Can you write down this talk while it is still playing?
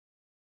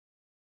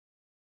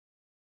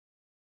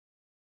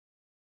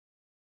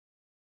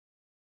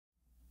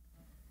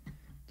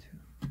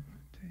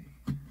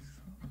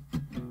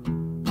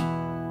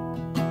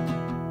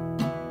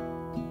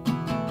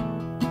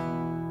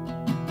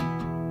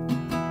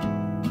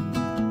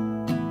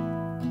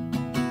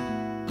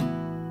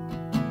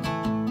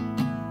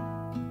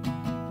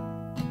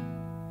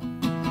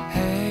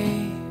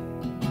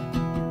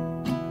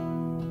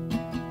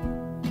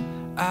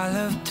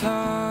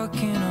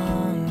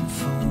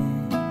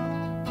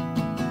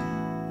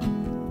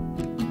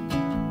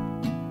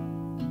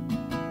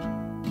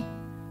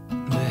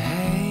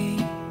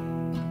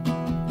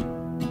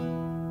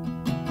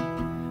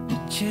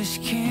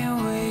just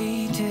can't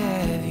wait to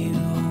have you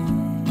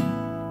home.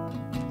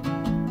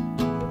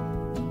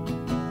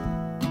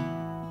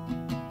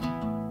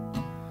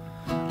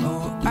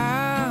 Oh,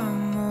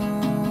 I'm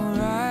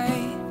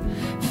alright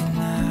for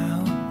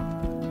now,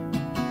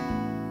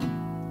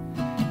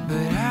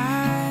 but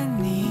I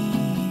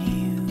need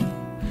you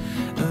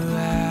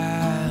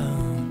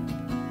around.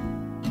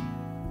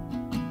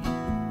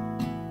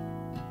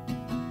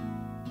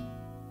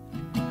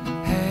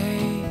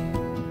 Hey,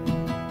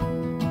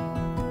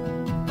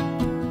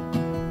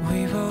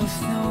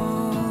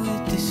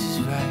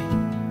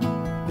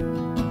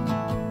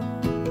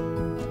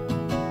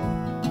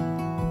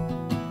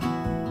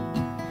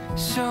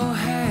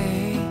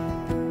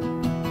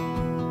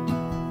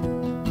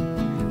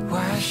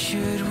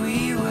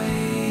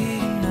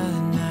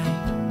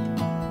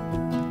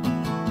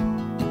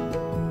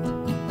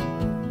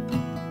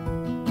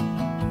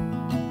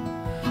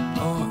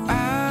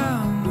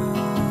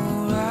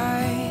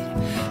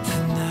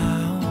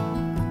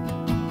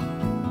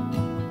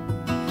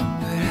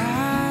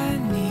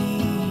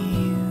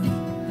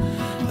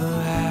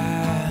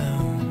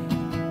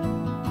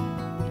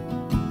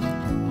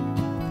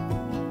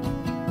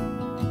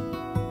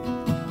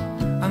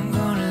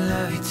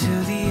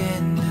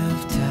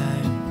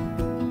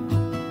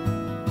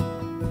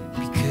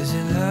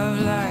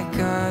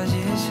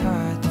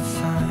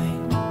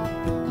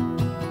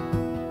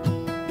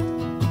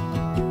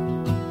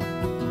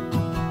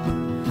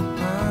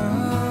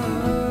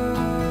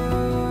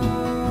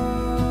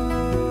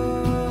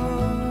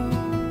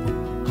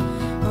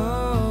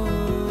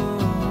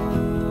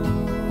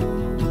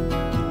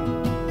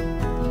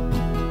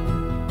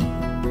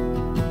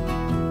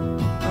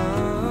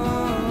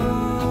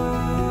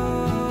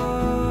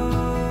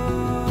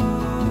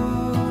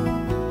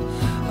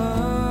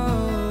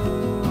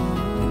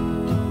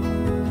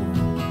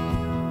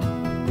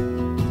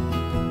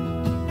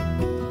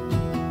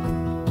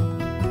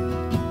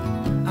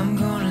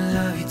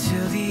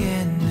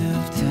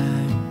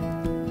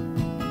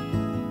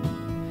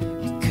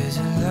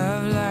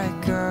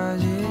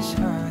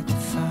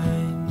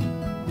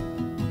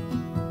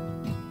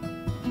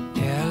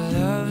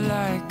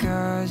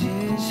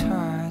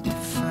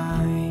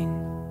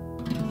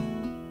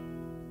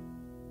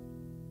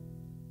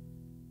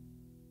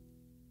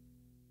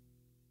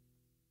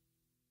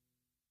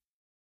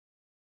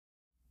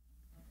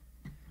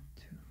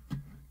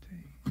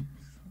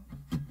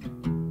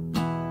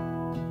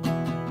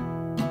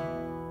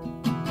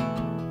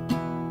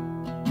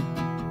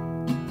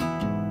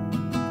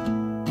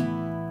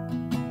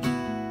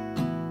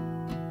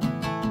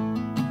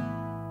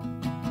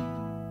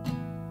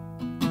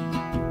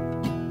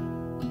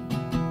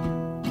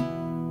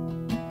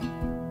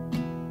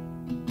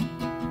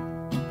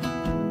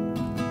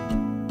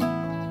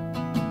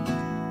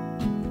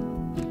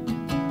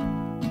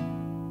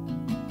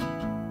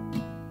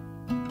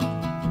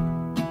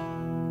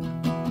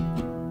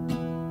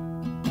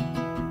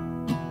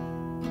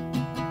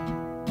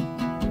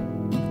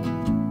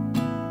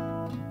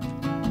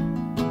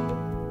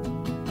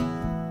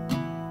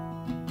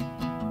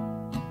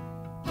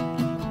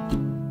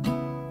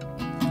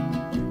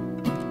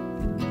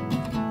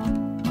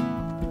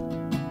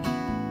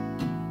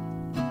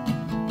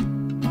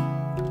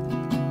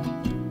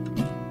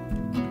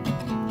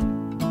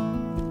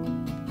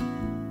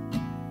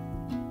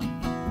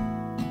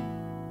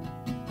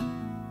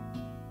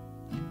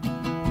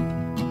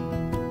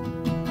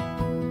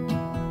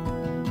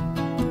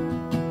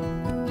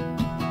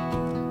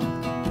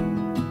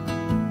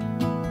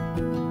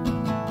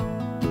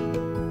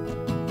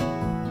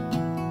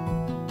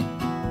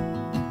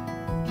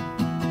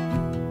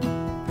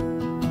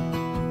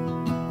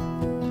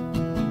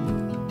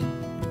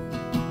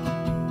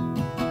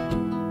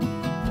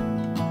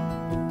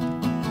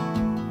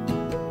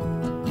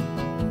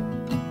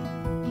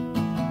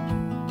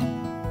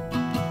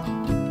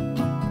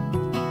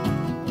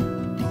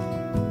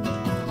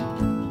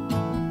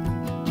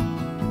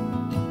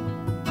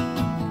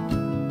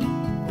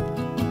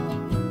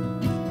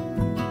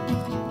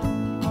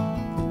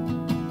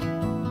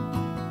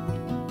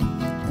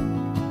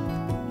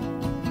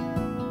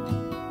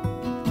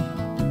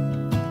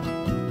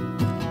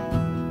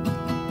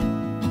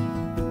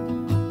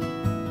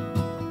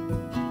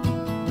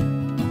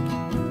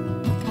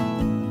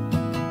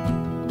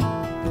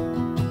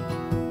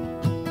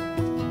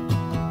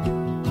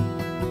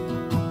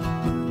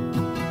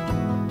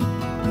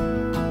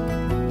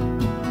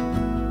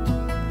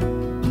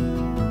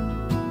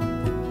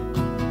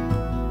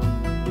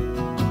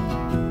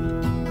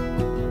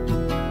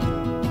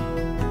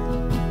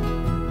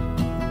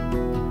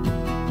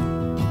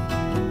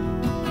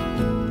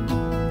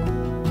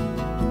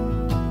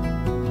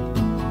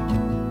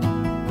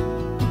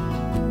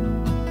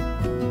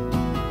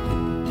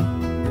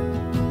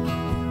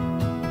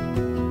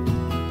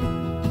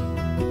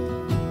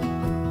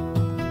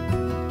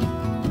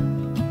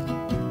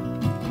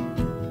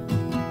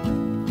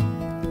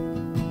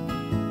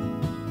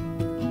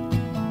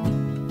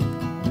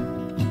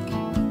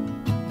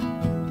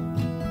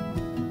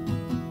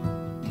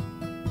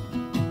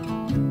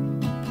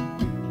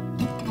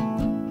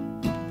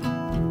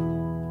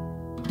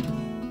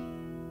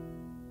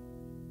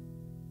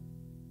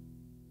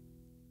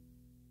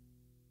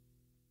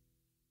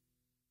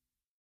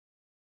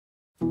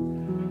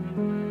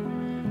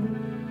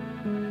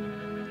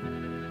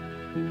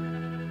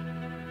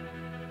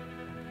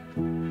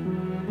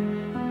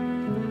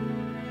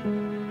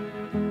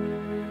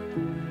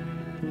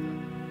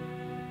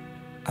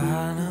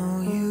 I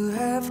know you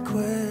have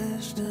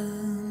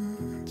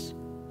questions,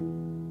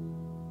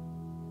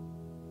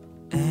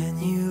 and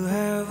you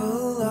have a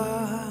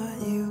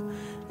lot you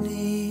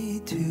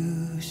need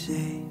to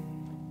say.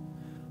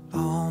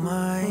 All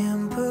my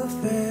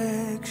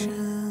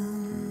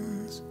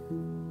imperfections,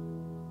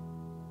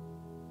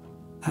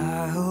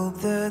 I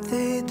hope that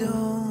they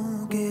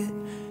don't get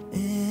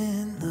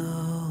in the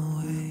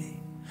way.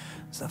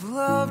 'Cause I've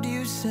loved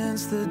you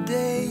since the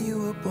day you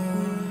were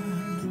born,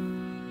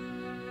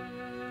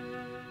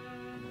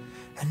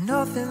 and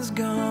nothing's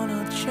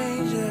gonna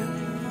change it,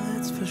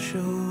 that's for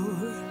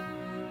sure.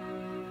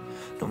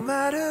 No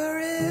matter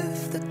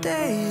if the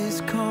day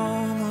is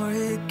calm or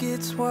it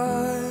gets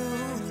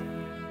wild,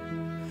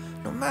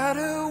 no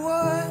matter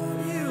what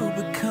you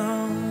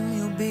become,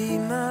 you'll be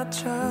my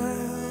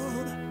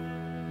child.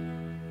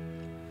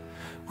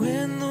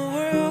 When the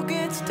world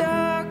gets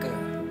darker,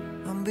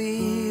 I'll be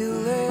a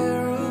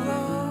layer of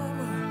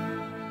armor.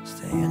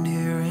 Stand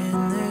here in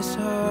this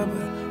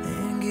harbor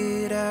and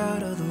get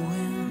out of the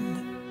wind.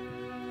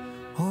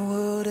 Or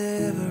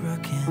whatever I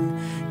can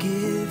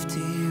give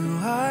to you,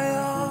 I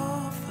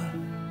offer.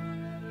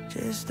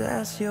 Just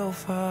ask your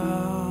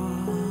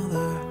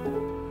father.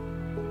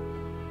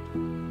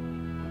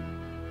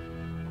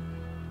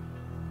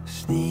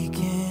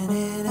 Sneaking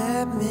in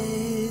at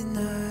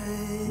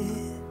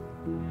midnight,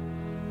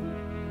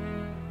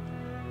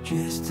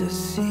 just to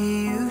see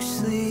you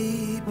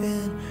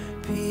sleeping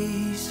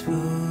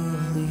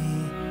peacefully.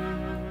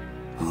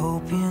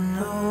 Hope you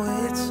know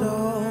it's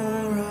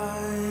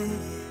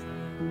alright,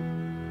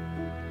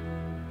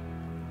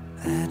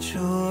 that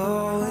you'll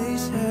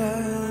always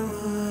have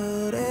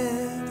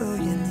whatever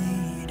you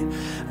need.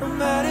 No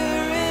matter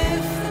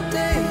if the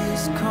day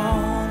is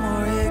calm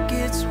or it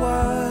gets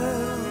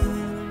wild,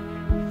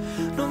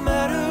 no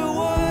matter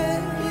what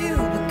you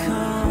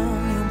become,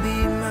 you'll be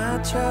my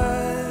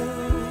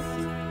child.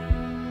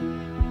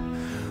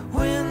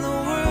 When the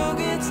world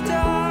gets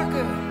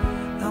darker,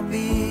 I'll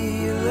be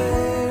a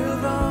layer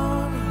of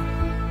armor.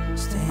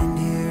 Stand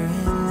here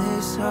in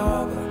this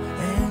harbor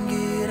and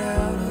get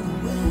out of the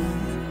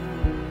wind.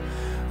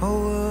 Or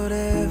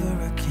whatever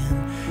I can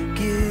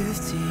give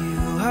to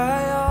you, I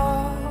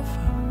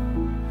offer.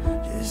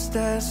 Just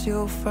ask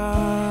your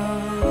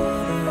father.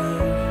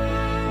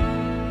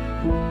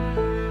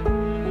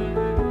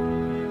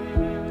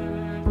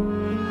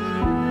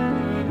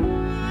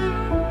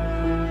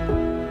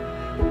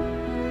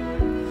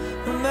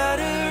 No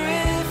matter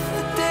if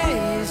the day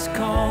is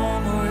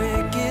calm or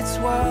it gets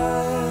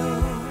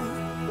wild,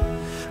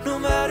 no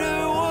matter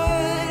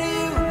what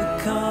you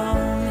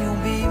become,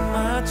 you'll be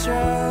my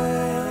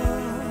child.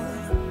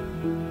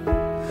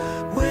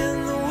 When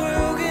the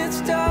world gets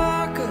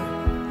darker,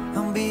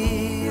 I'll be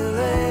a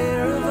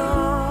layer of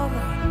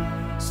armor.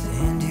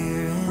 Stand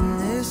here in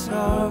this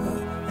harbor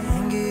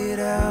and get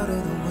out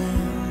of the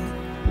wind.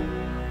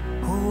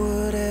 Or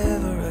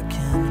whatever I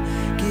can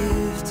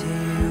give to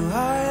you,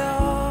 I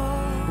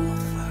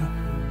offer.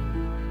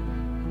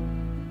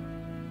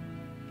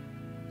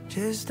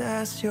 Just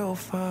ask your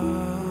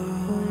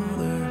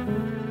father.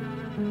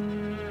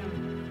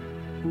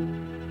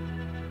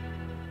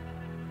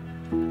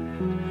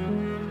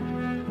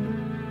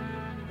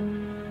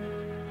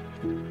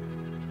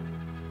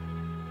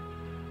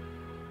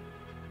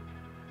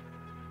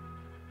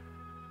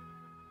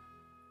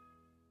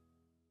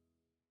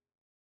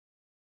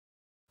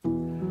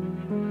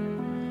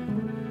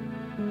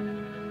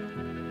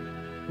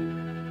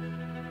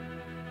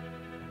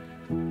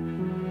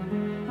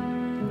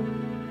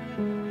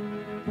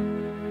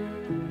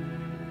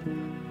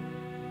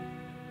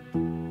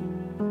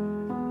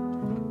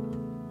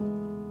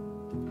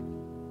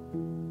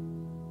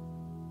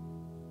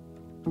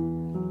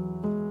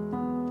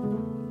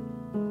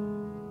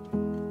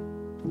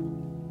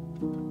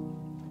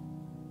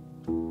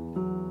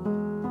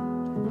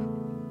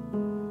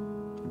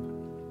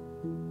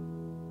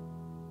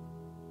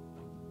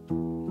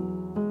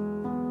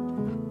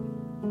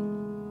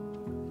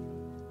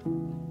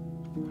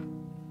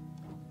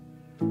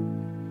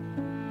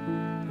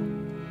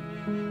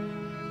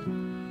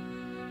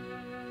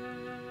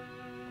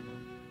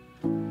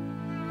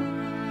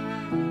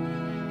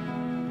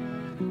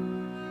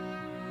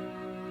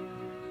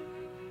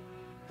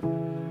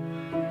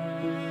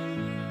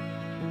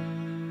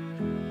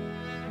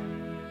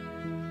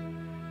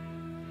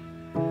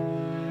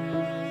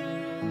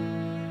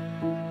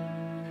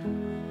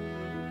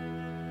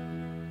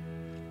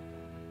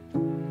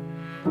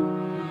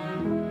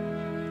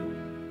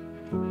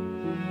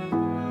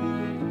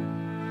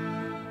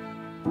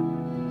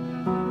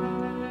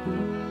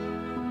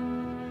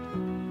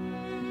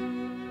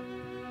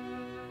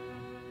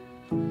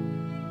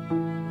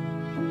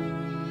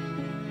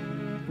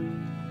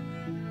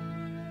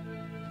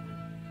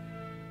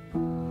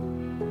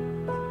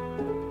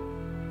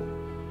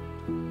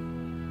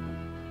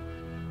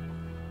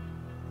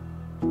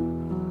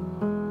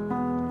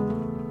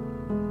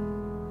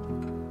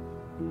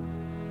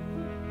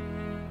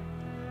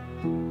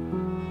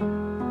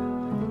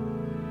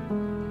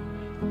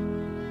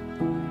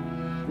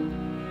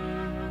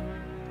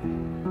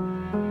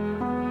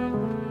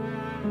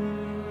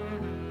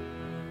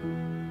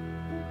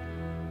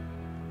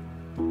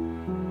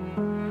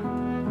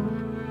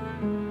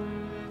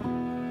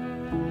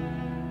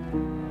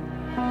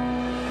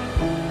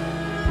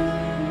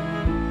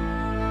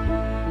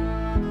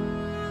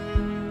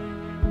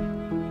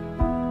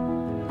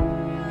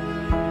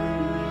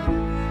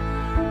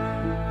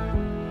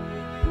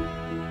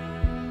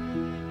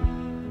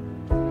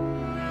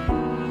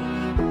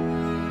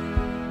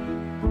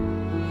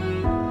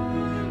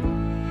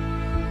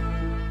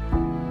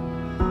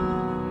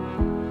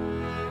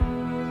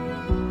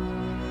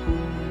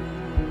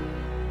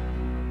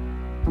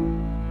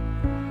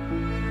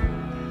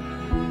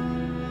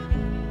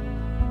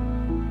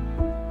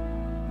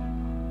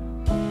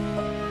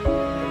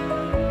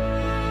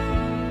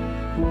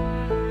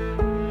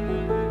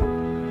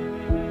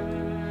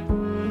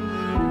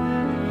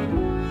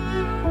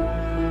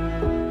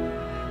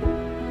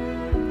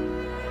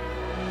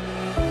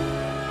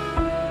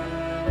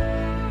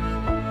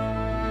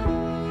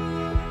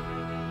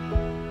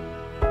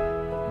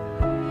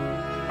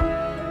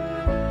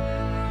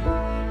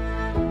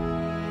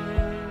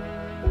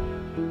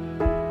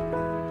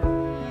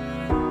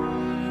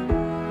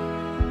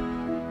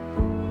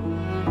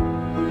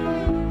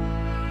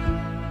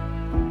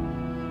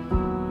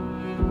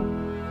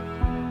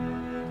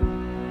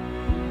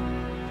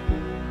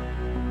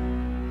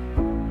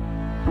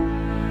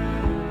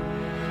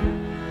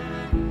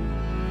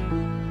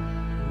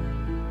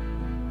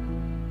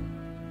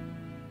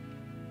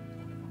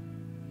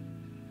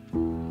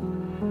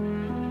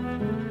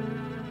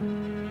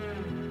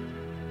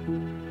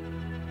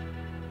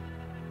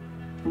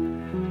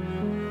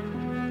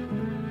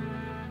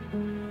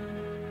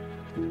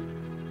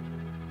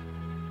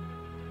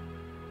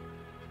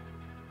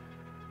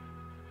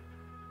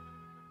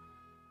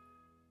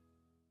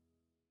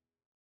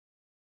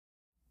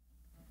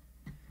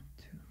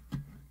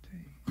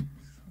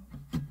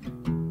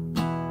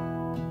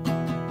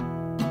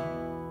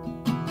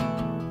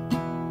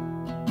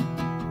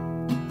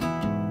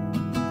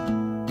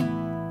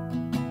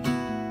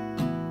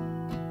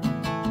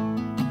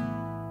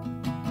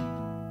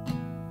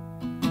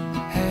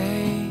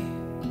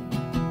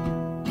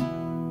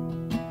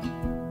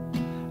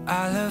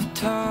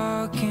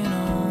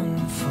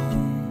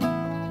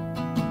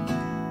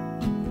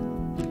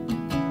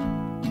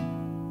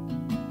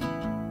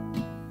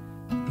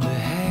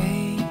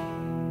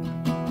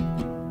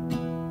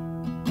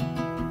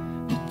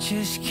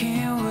 just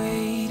can't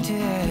wait to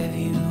have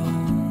you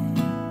home.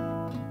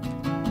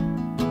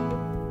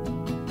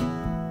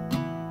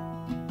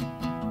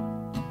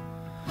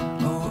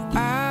 Oh,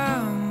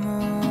 I'm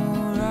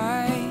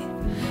alright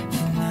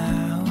for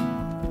now,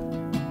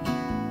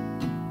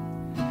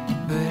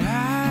 but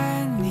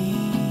I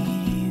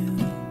need you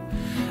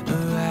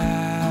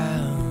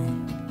around.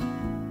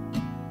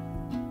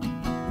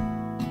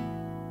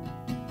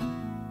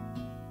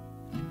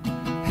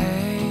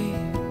 Hey,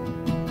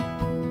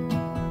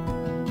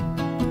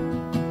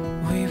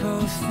 we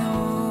both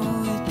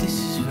know that this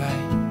is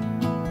right.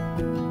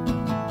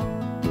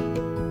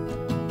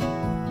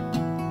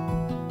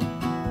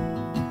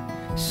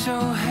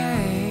 So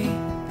hey,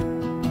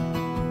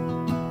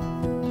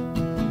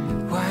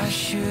 why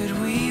should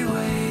we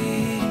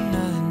wait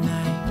another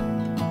night?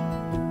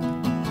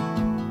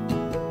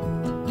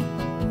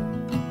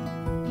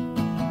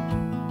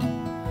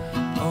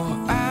 Oh,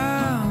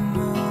 I'm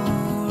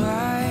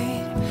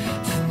alright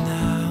for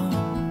now,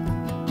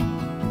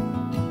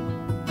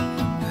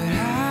 but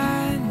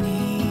I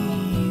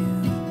need you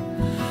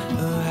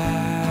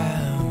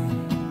around.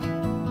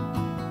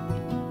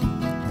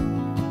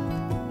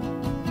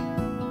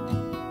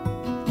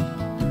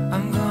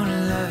 I'm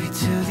gonna love you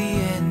till the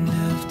end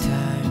of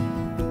time.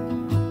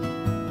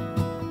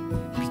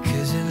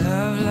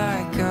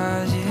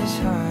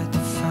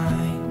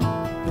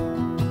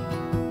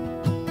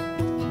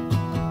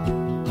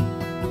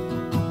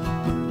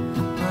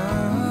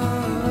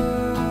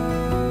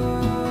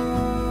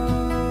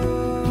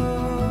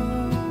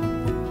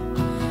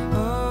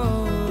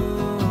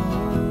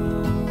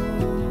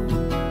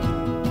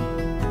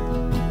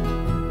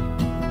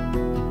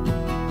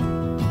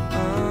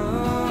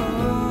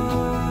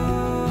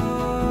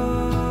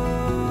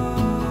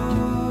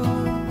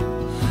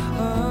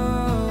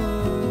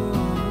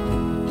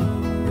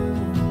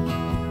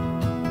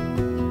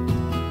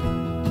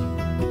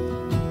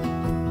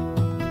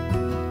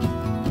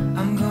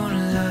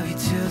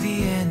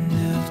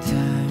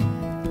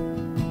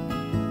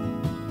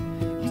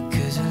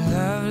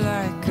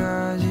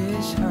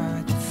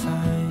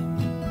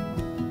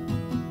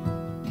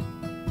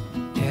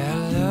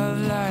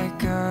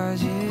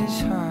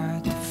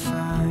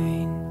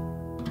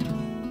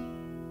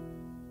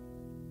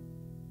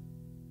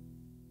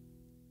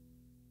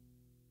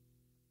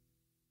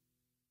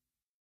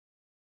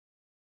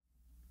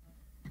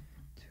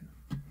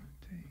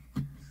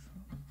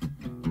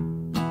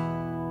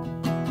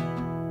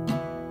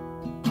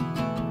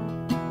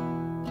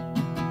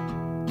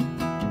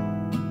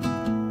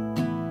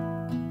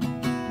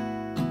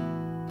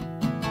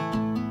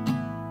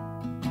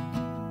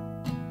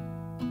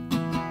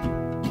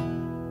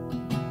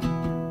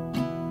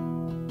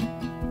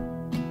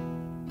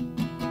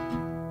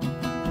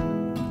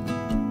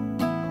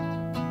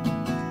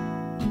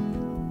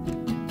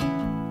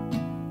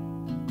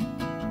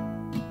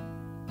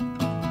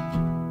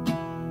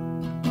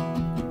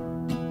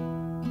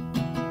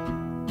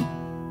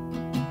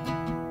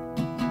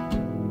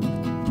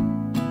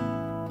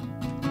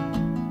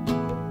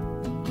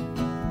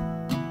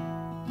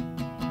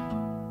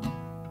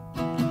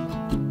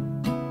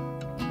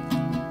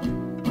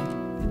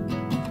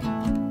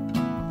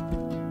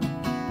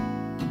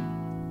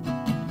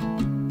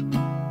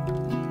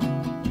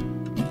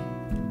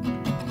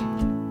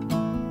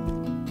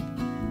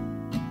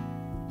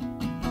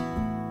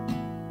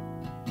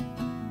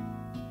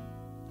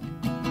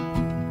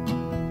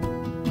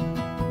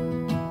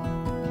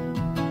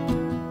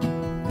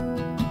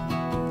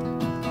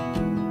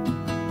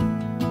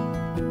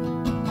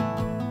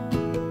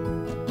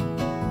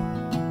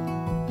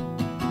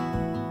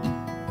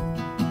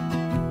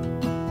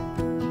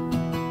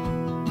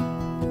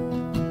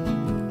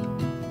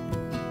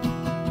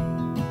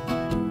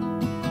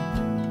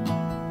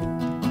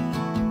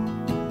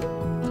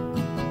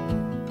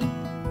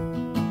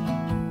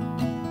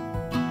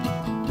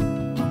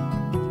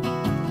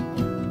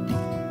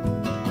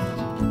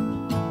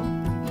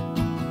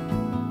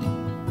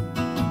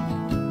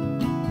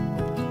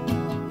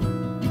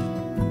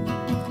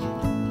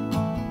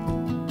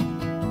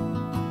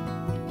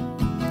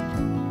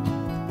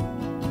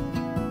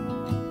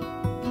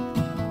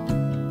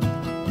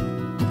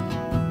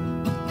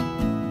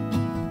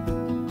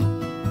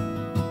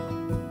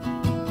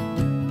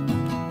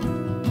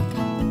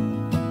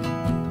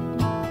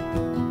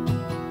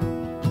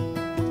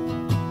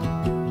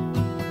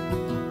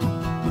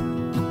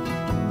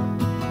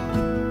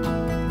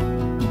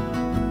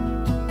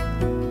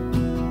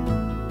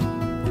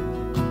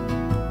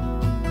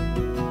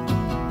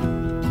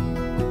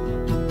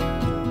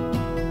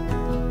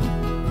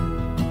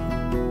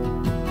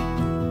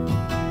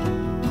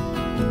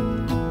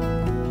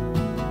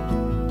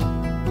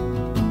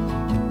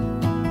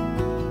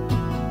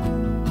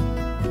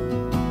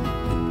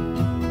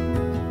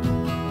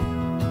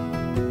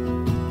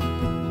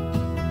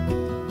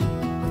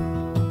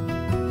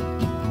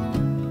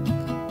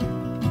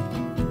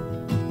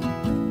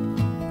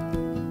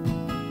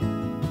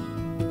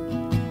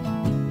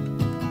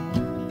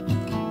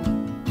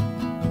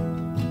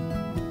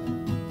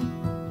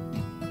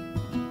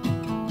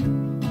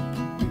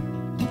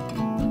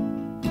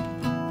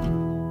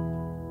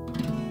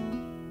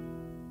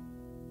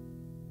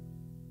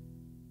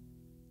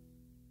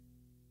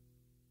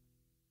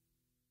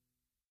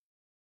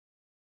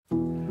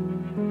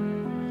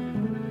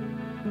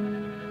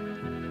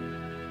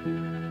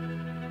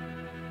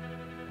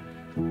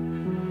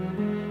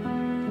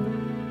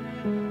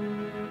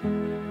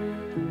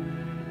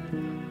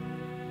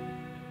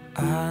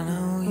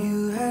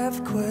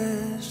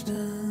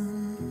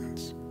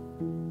 questions,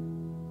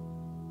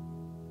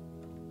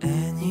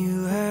 and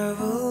you have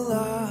a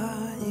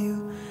lot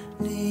you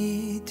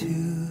need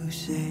to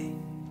say.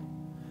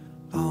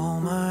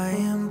 All my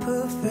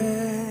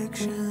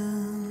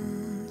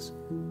imperfections,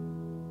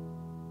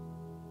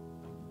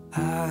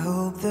 I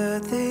hope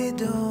that they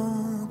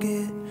don't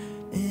get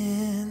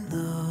in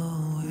the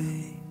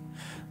way.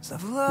 'Cause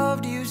I've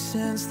loved you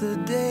since the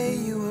day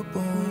you were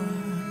born,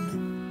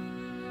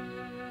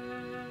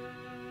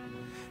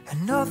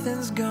 and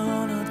nothing's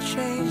gonna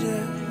change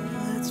it,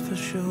 that's for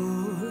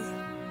sure.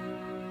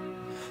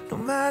 No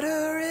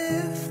matter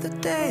if the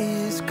day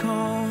is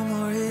calm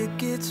or it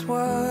gets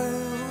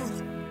wild,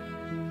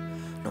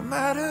 no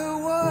matter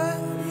what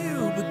you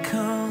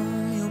become,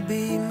 you'll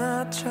be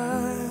my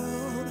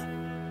child.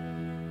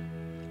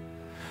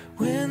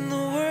 When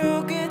the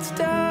world gets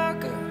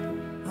darker,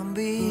 I'll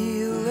be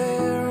a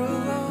layer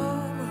of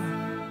armor.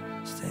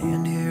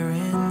 Stand here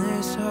in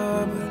this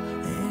harbor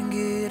and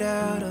get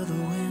out of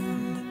the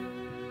wind.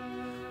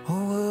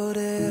 Or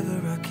whatever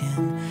I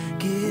can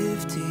give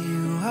to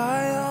you,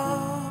 I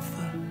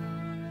offer.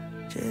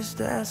 Just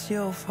ask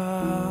your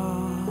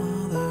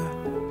father.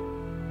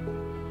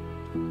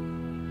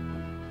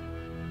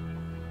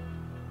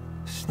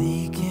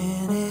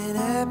 Sneaking in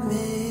at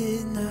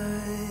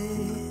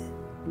midnight,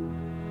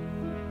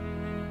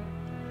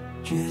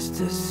 just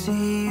to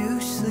see you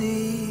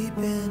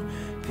sleeping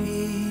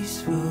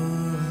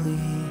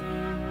peacefully.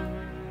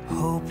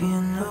 Hope you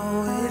know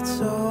it's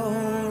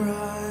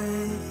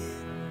alright,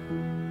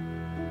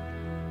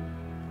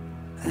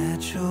 that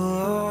you'll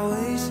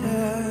always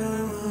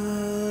have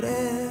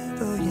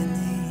whatever you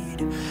need.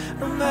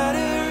 No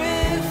matter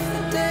if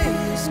the day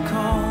is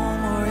calm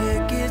or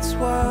it gets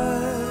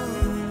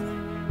wild,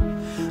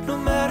 no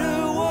matter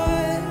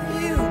what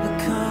you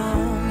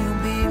become,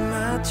 you'll be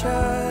my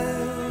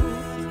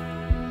child.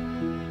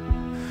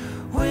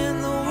 When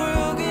the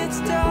world gets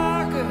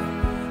darker,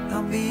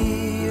 I'll be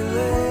a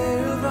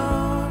layer of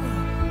armor.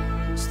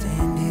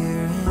 Stand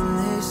here in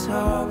this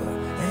harbor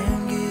and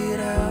get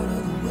out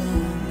of the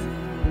wind.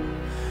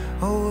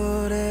 Or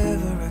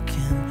whatever I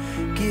can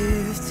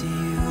give to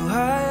you, I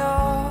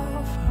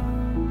offer.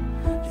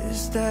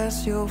 Just ask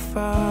your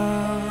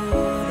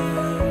father.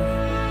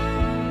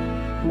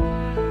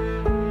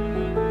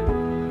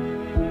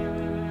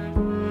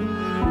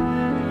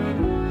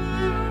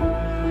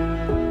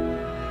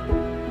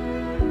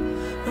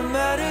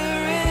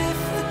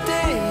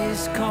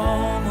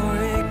 Calm or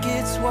it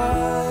gets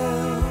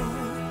wild,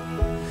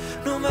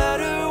 no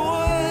matter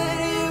what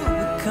you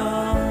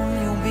become,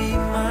 you'll be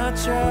my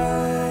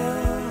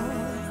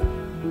child.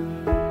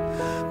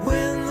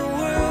 When the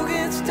world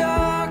gets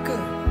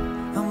darker,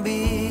 I'll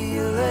be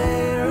a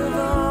layer of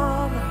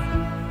armor.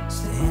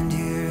 Stand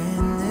here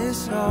in this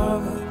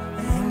harbor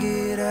and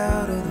get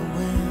out of the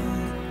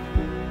wind.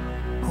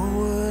 Or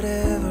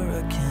whatever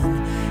I can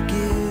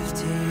give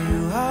to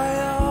you, I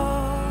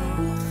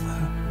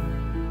offer.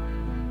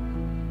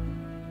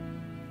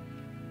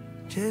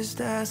 Just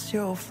ask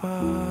your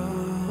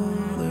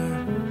father.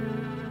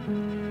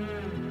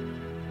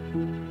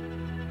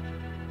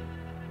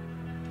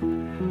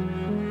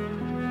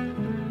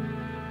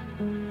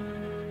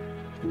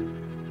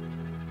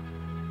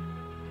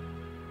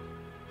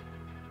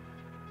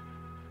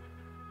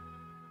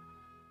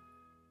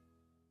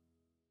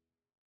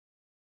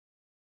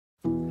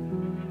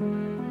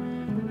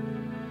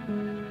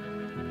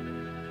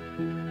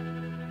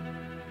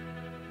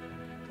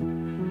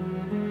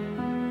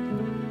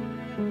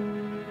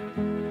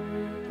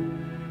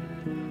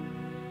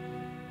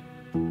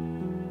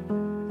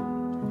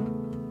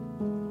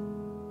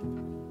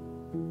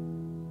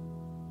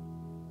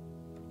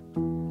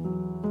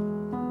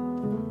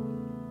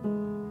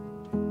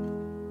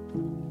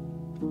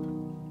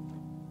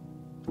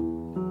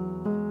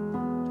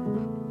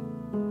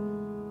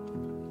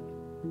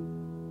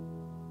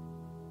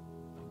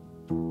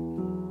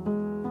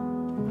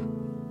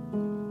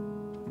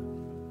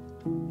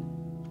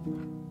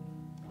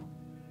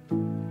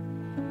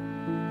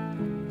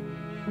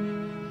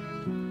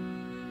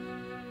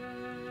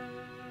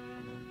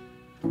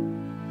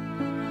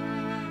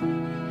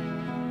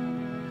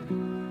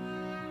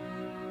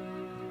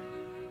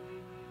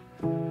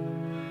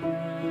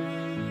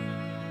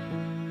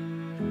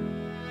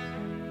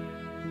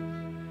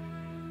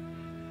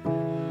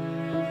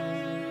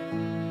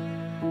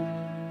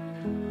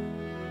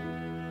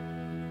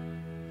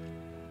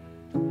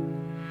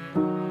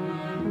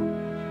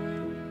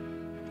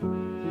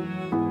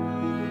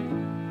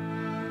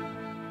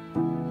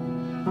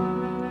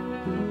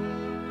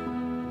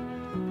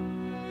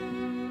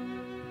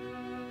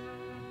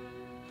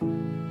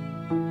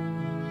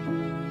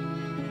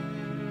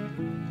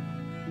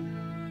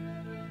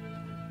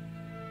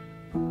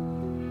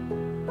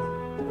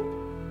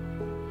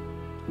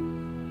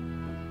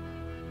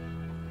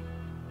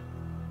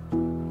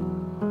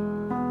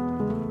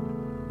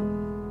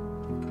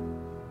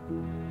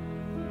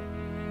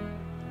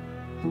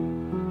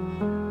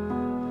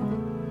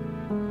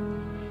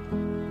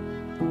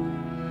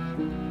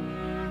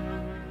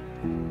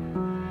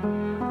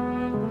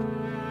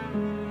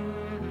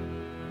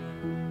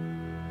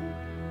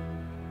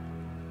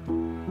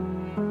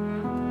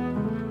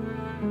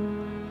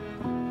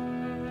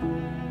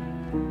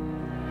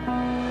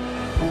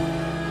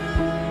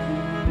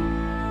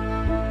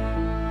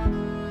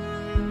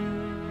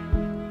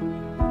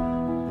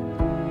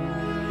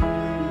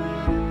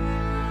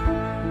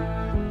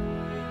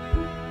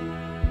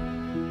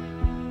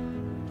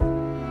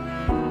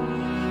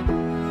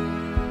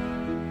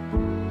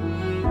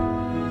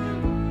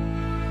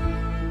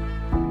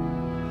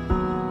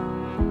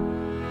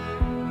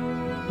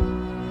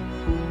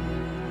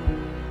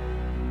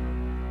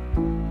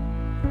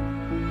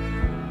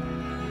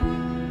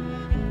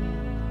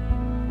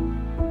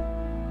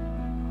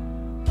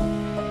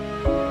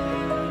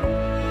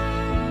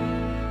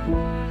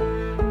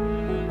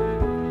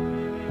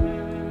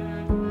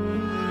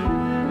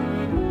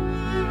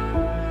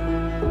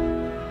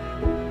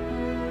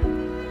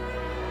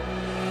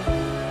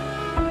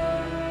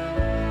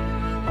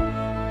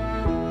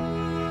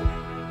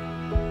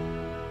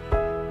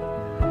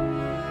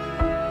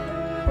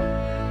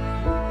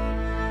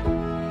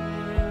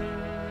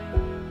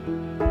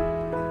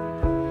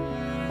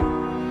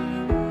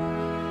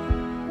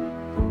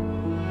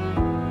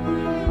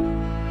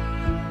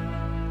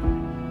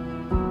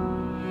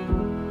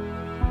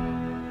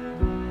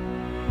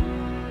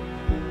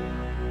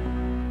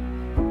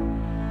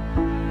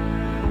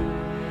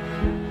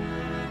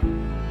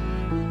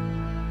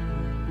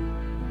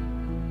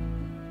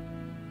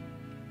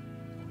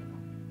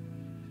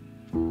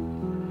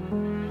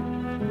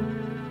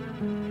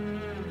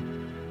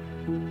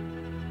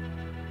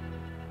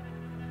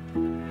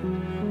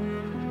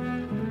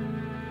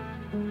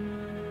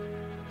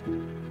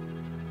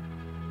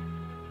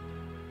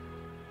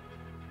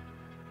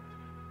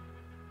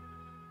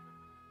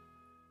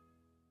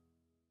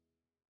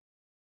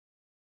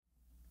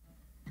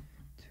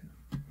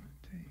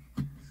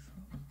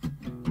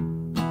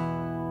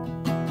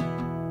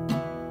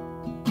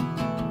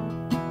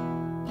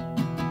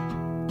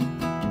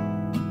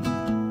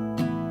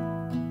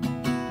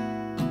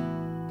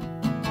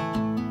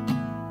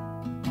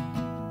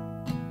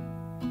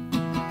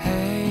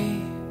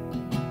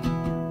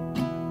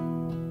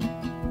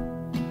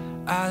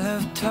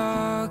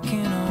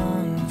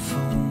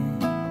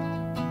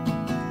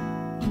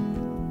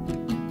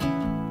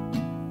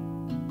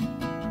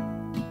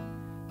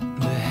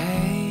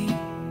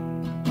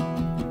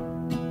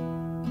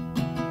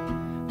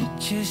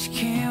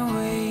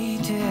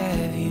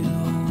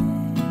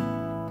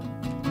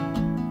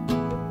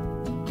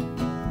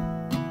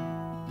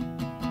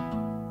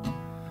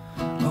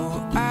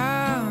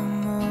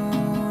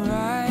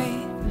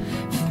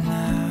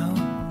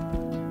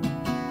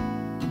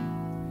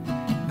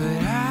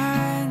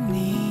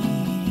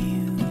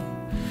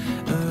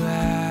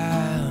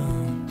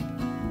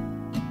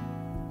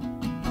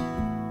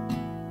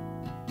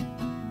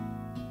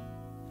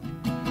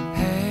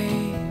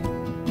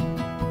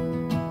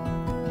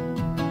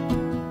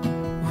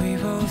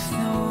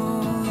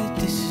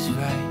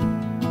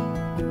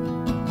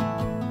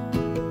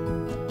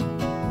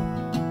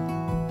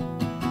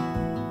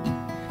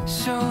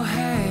 So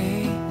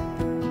hey,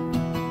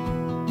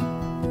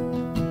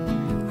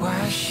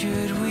 why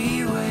should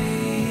we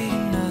wait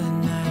another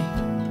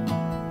night?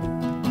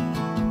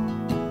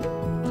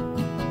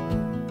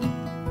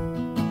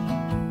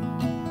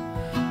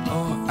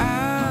 Oh,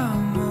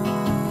 I'm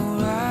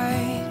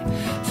alright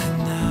for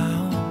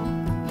now,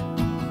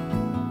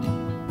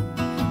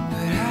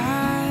 but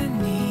I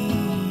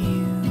need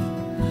you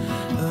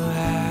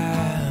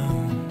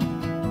around.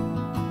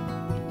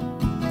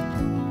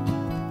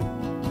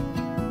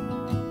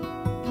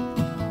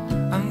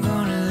 I'm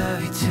gonna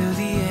love you till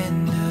the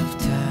end of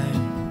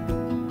time,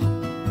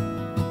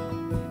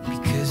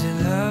 because a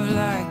love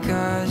like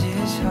ours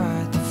is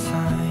hard to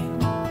find.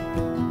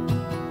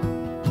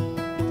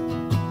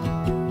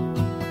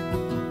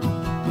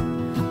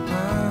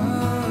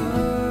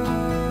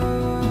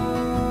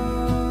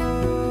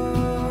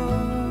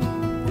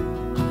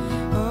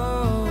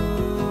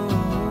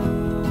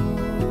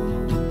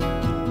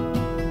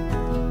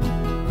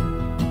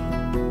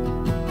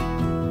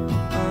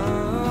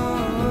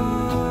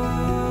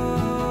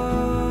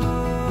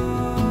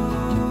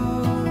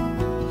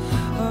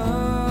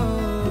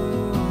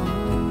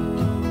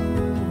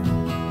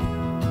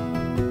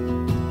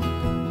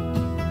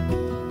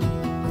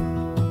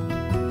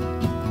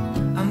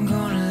 I'm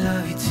gonna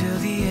love you till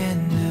the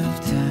end of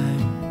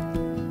time,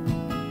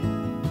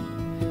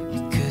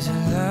 because a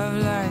love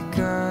like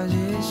ours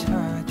is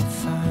hard to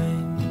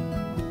find.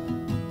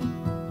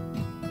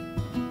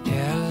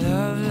 Yeah, a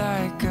love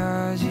like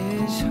ours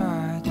is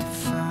hard to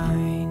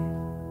find.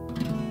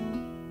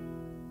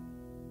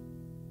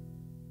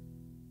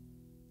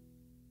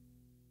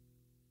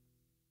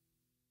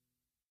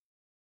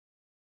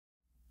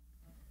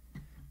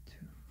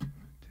 Two,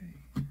 three,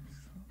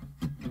 four.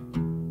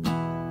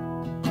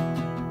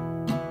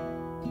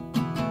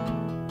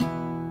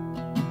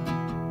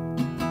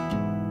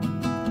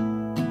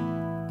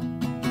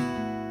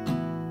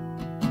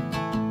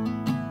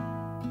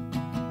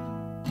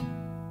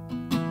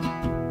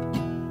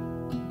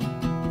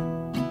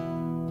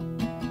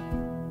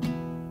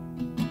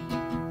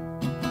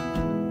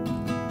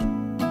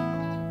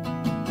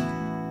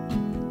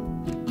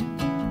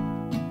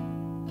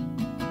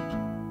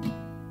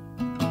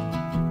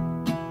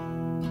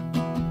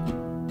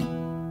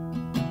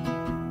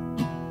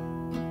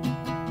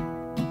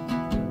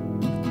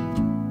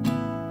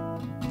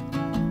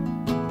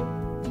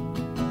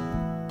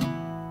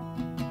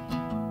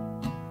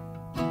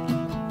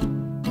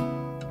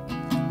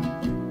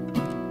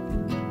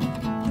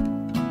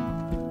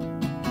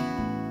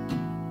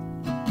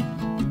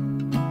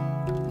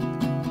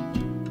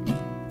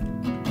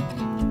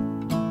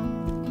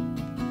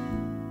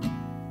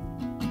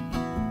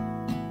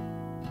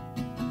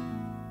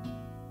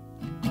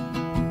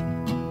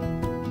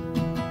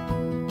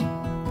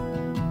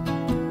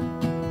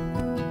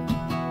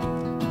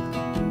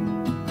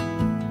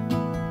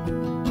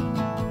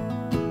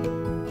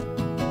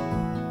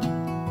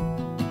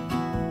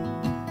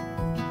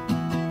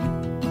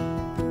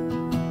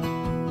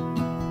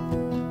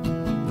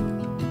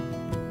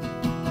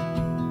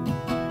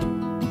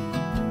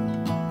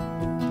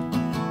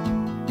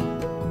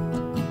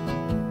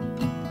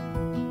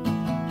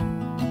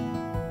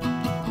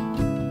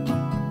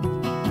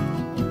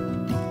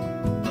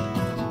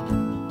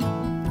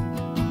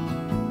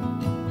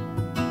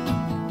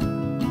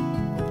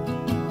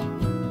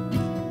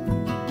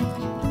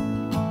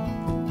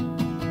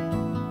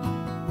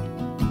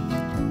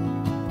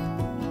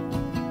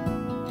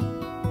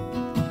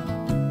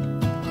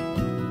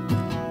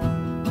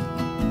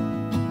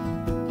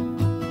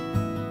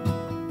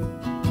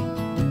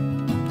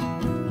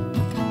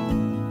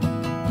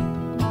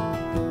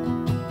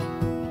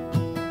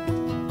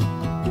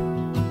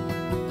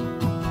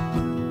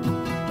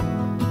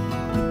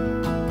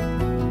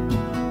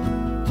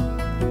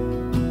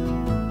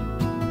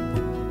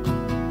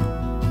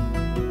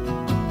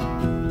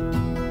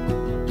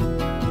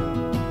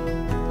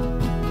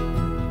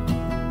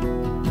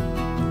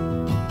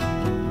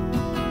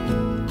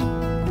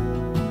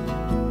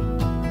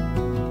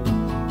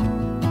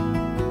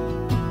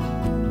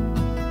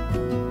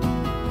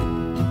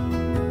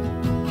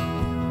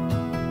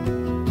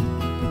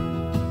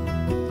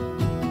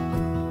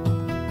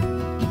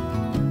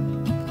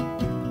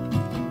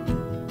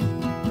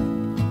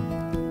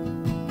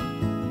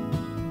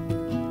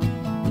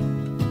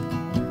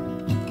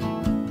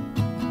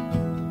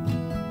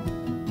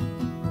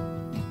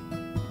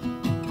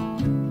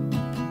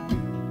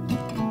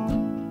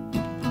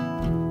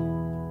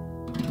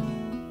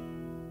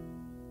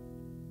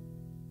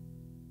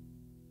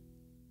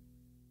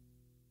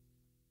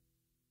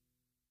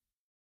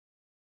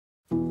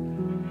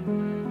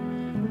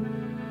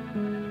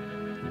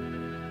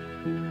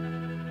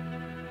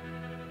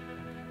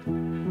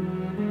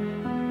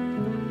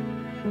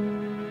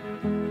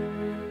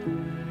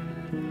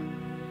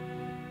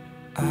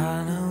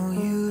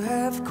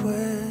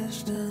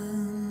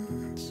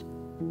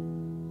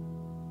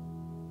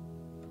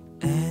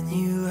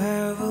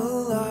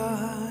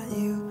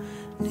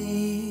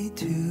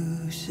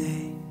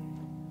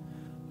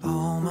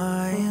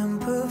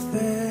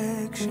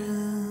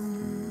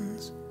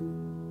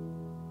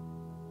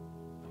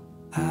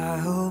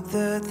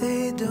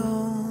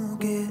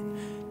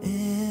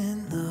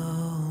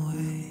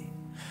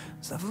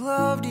 'Cause I've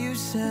loved you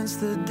since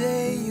the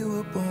day you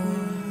were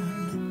born,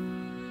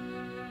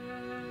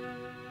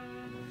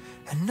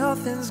 and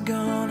nothing's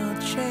gonna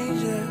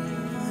change it,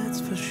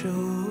 that's for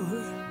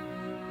sure.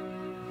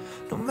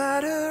 No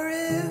matter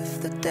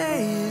if the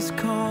day is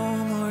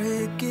calm or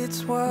it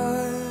gets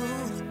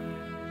wild,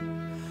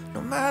 no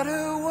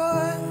matter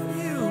what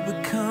you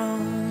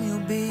become,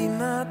 you'll be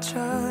my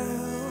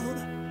child.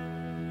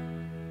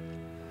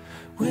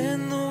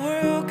 When the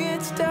world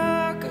gets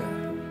darker,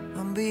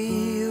 I'll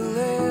be a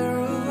layer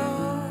of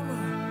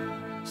armor.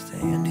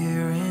 Stand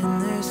here in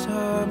this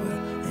harbor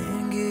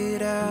and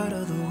get out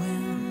of the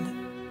wind.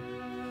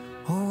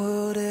 Or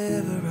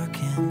whatever I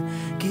can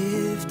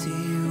give to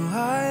you,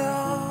 I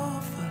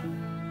offer.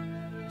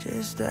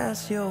 Just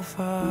ask your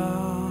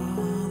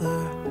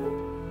father.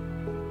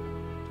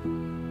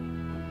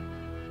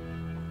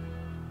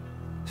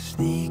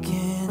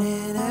 Sneaking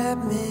in at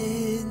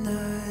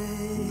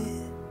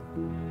midnight,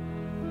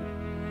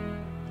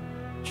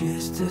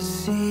 just to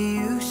see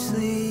you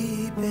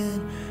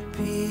sleeping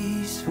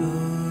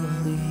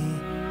peacefully.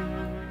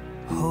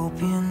 Hope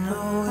you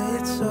know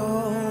it's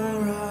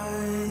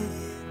alright,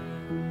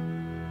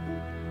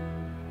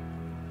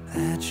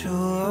 that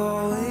you'll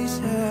always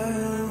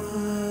have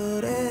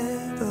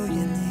whatever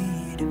you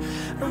need.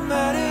 No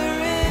matter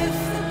if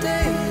the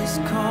day is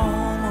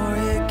calm or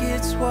it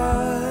gets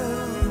wild,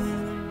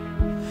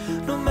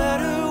 no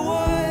matter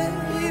what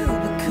you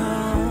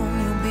become,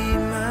 you'll be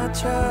my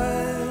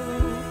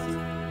child.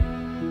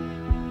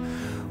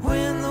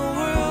 When the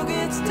world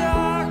gets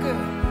darker,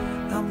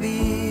 I'll be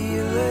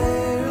a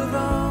layer of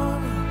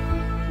armor.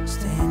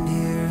 Stand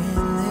here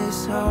in this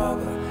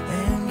harbor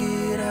and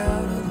get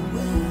out of the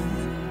wind.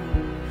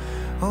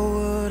 Or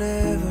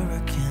whatever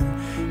I can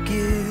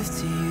give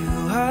to you,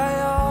 I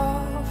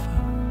offer.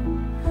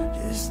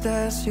 Just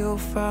ask your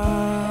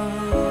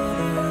father.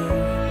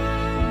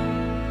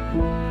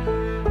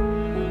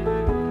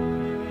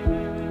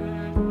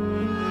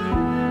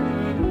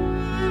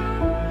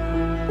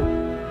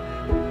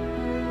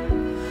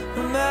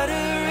 No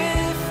matter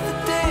if the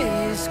day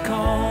is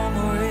calm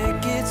or it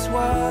gets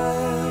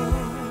wild,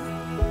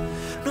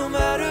 no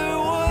matter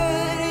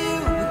what you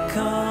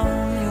become,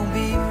 you'll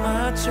be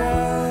my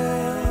child.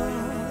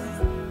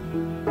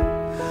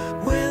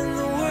 When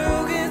the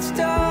world gets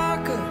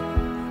darker,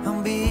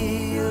 I'll be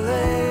a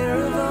layer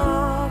of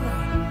armor.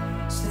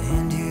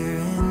 Stand here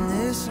in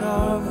this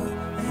harbor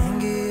and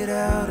get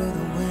out of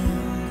the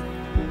wind.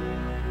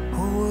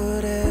 Or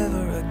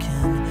whatever I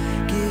can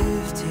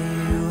give to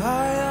you,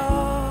 I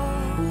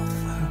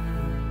offer.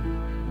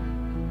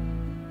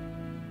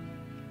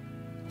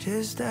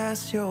 Just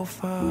ask your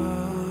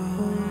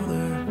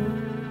father.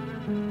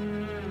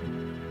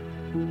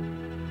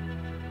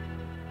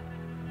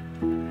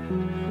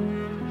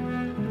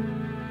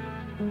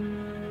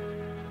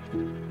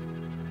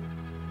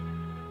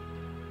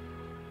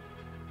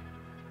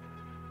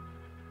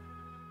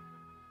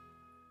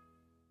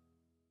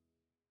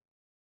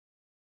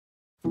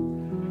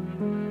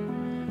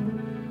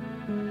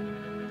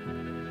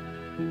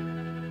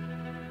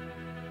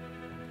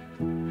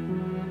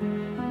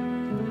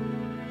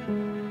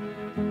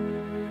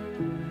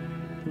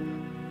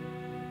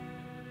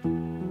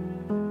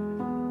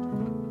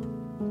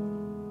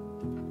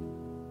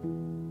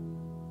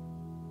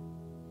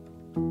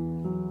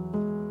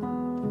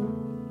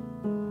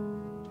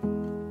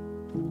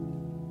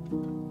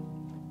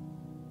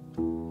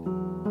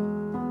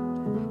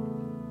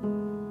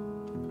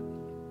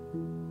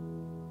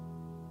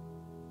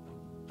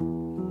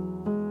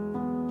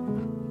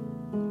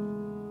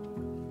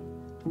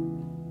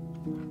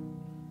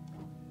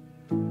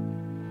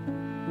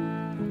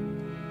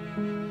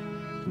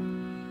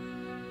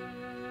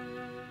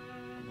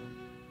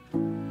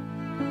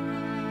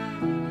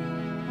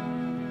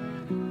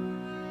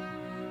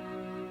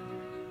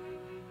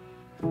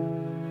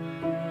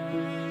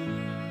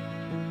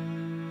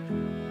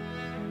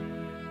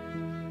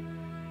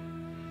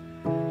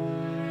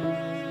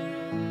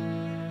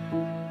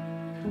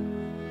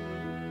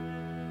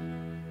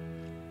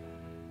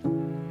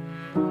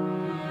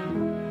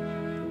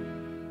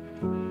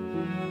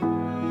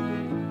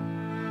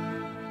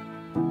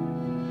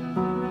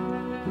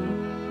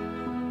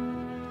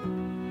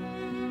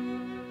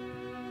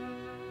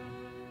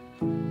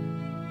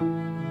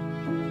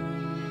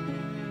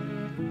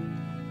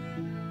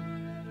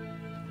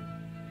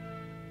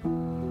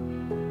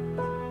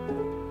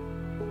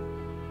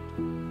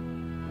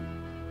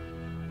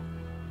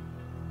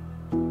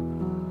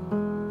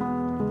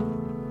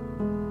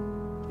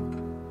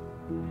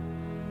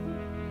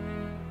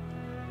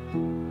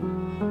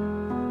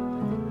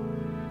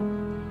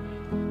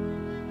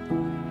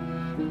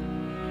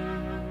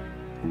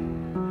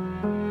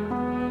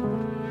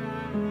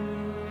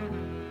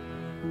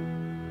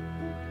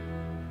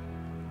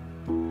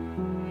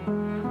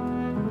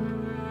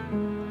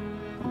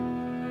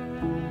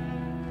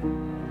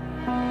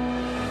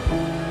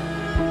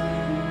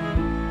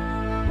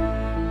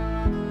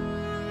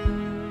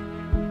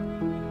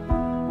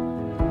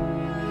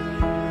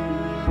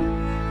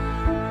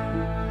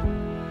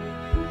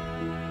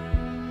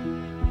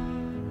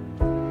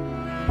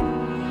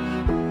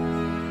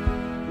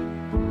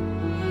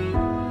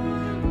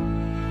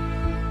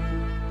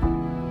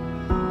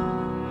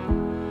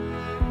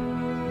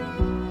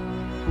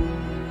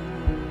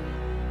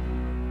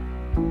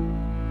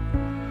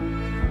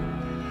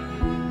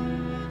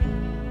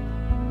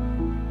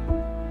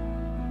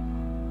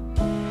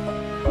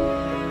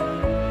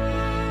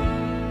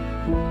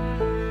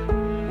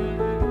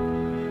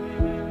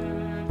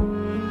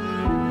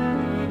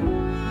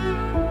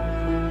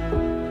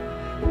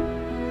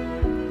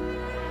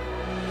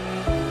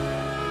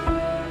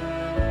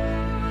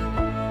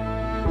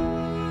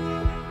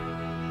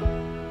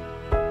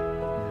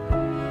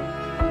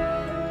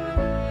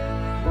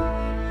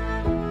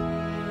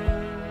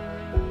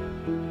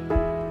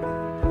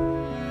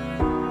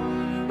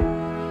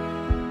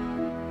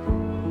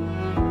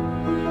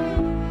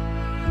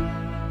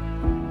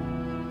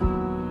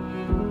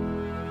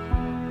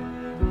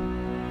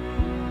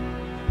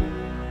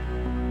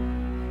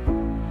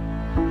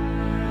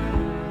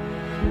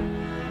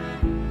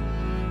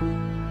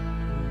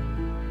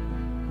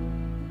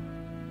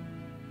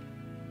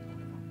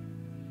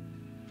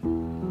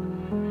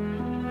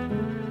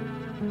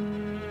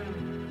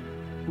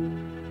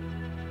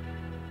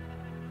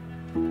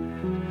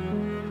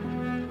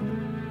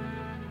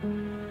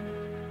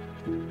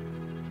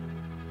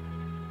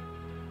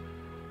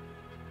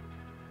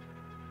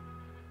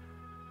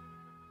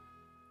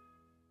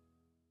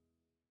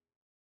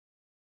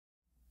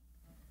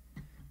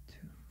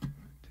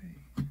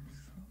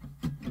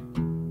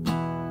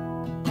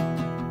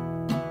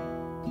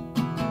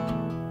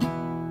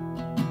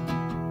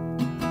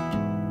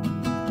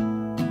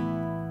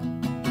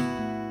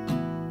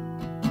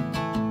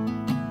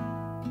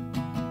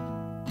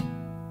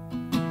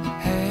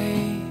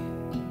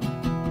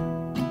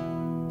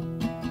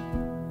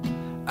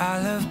 I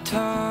love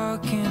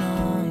talking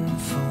on the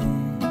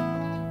phone.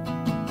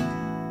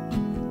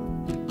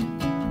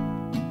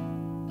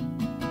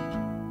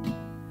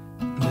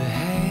 But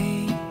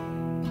hey,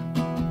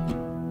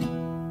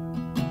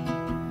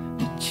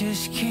 I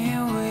just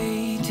can't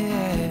wait to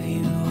have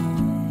you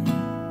home.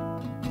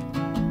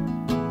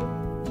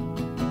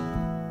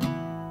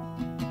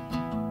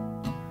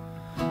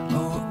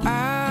 Oh,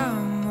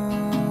 I'm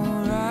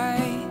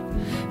alright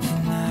for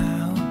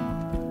now,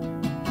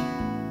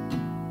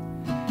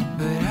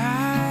 but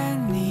I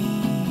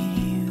need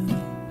you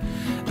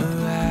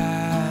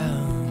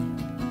around.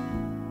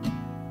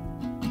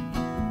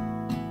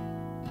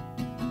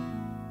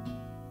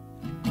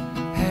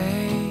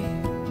 Hey,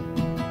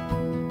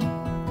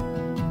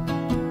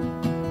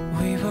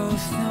 we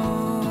both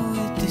know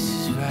that this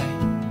is right.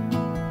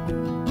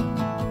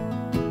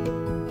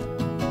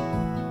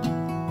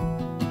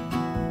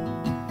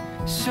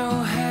 So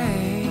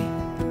hey,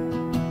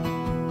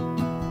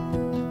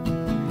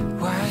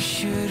 why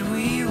should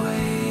we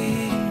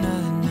wait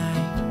another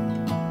night?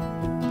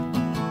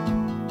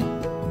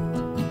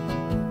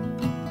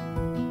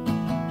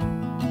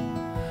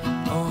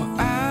 Oh,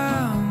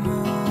 I'm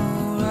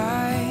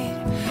alright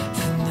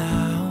for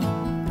now,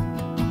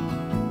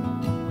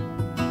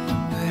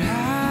 but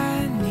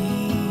I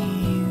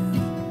need you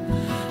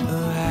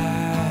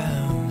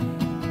around.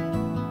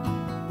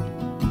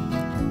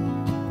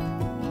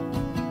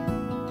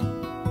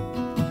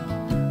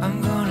 I'm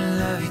gonna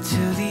love you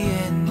till the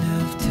end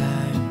of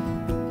time.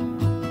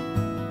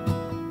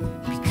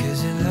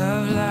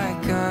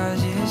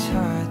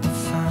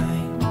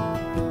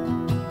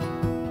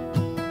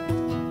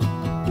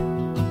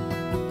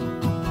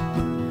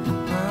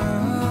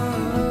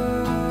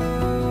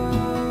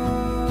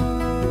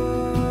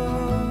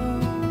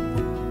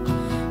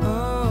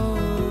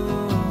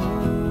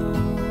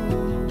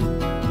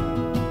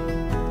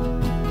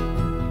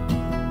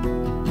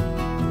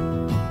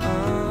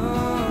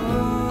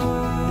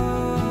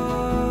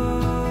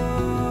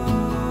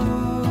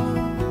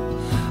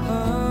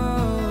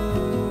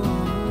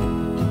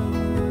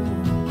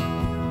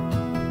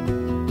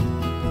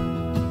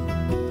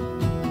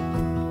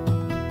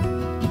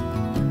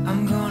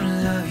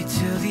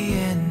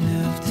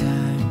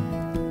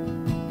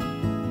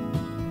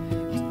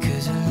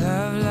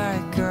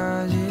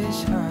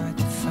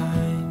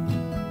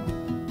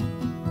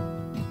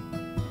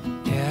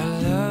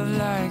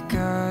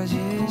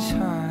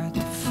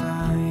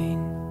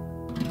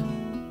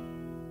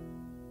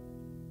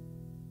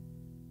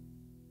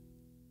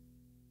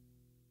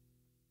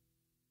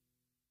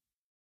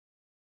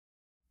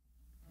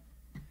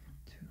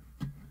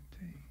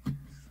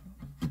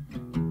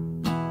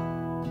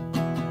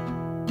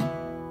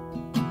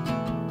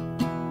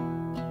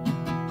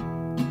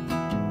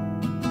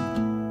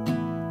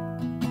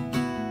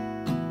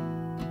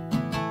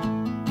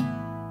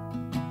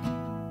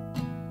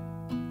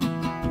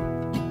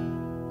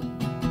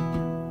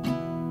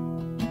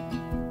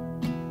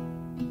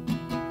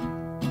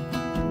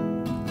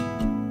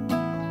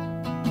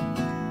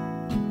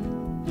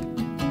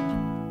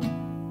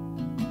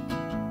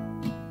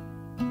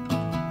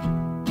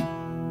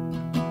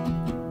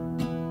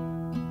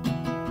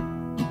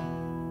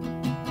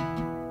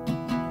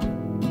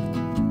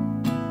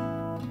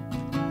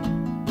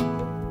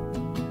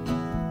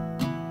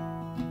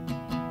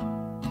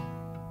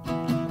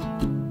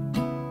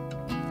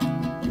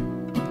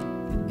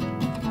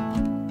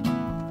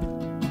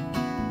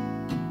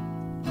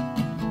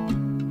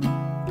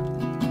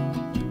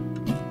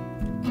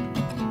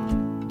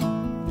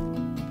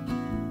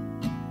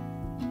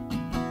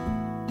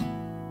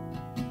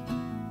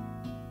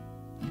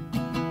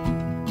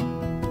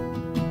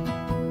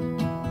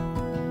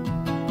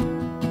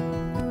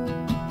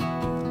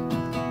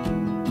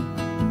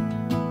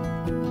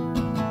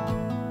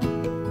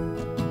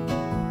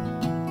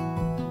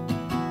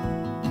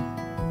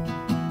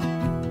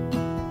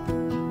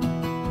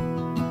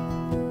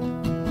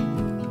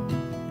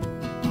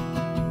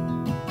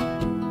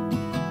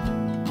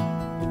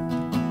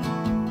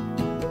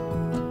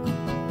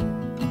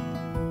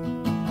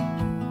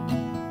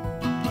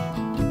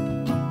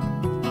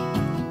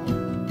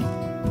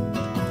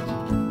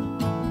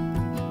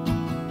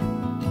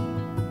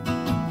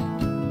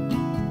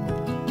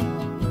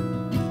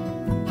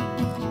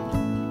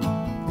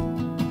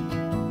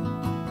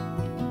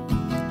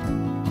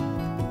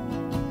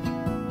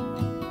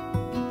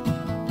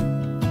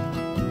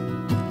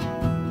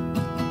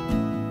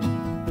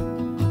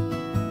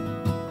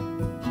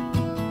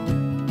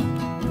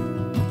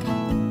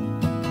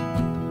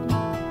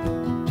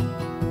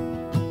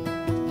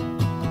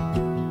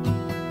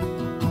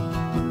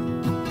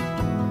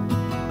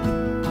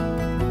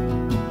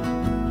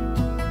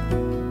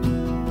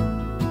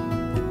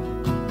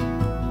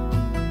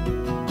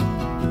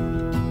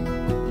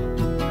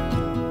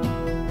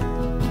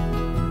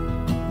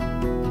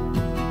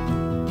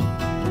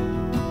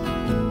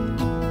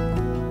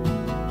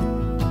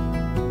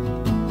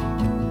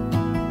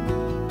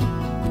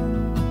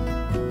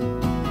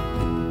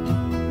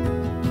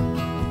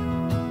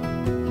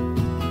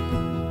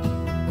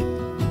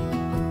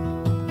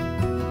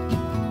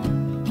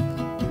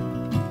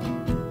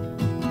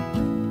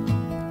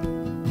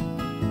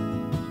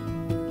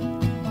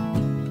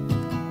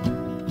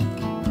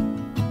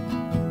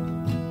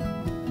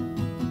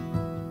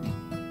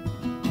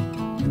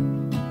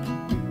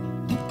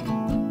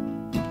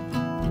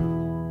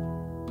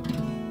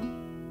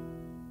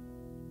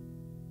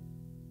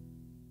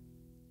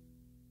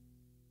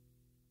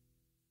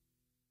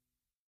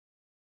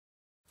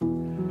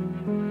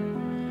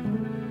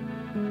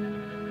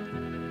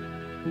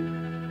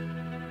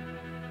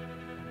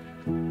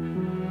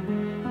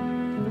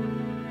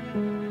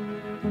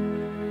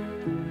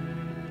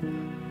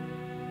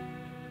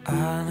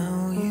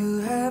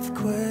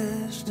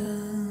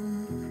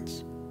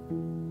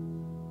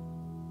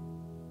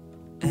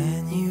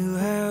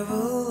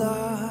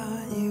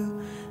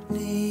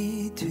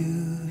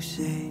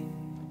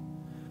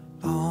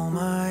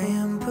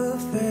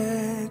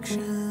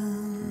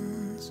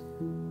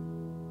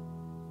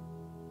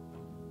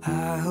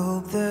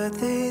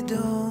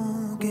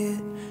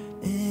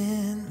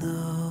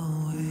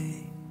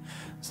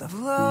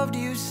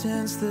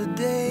 since the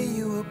day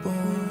you were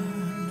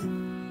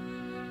born,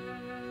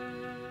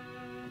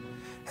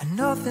 and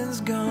nothing's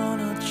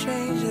gonna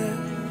change it,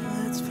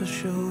 that's for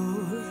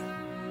sure.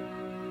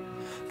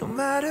 No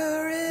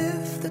matter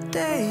if the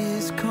day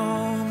is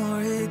calm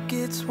or it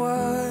gets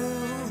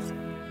wild,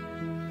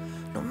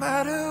 no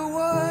matter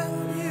what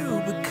you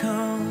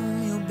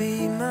become, you'll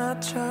be my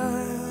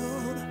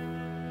child.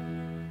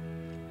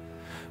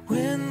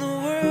 When the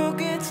world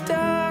gets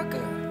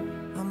darker,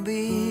 I'll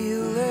be a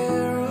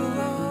layer of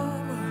armor.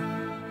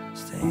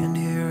 Stand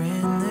here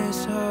in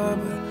this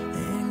harbor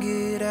and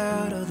get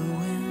out of the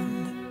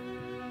wind.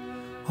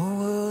 Or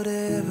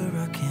whatever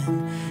I can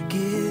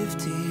give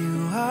to you,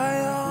 I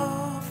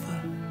offer.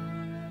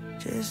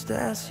 Just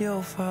ask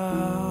your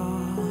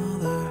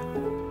father.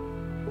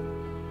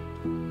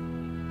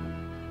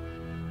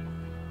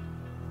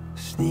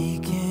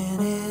 Sneaking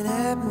in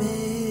at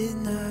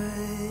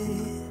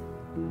midnight,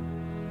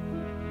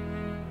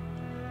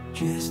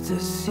 just to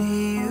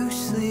see you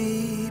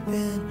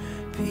sleeping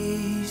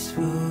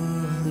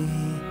peacefully.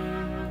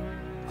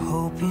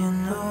 Hope you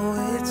know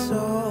it's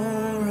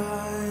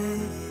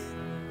alright,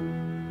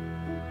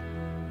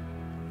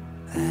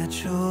 that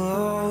you'll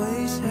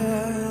always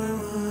have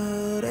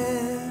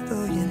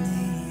whatever you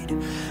need.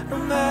 No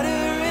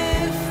matter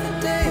if the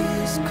day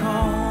is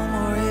calm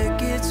or it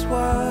gets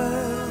wild,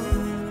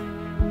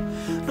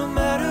 no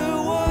matter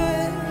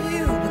what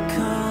you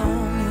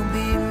become, you'll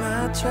be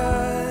my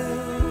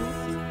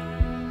child.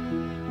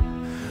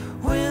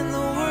 When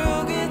the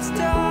world gets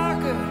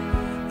darker,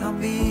 I'll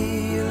be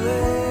a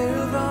layer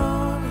of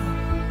armor.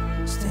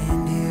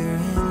 Stand here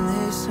in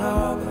this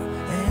harbor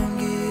and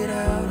get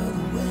out of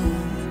the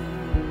wind.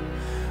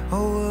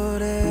 Or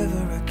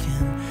whatever I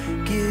can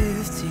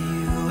give to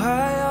you, I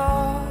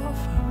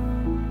offer.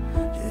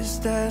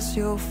 Just ask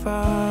your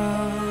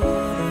father.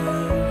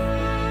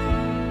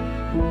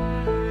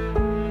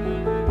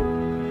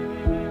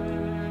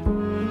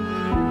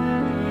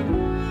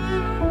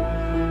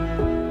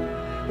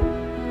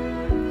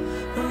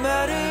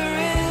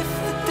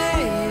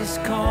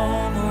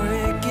 Calm or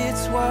it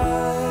gets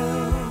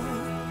wild,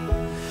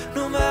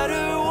 no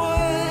matter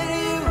what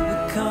you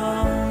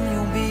become,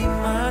 you'll be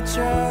my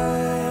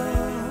child.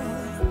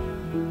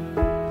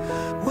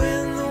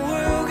 When the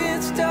world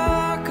gets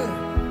darker,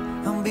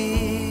 I'll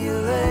be a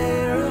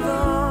layer of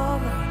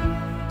armor.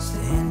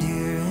 Stand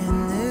here in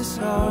this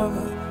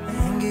harbor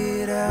and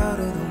get out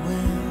of the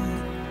wind.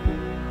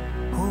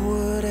 Or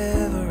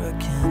whatever I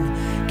can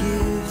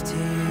give to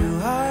you,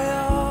 I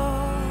offer.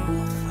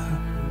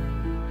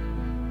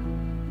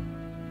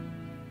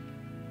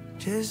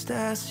 Just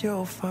ask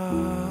your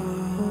father.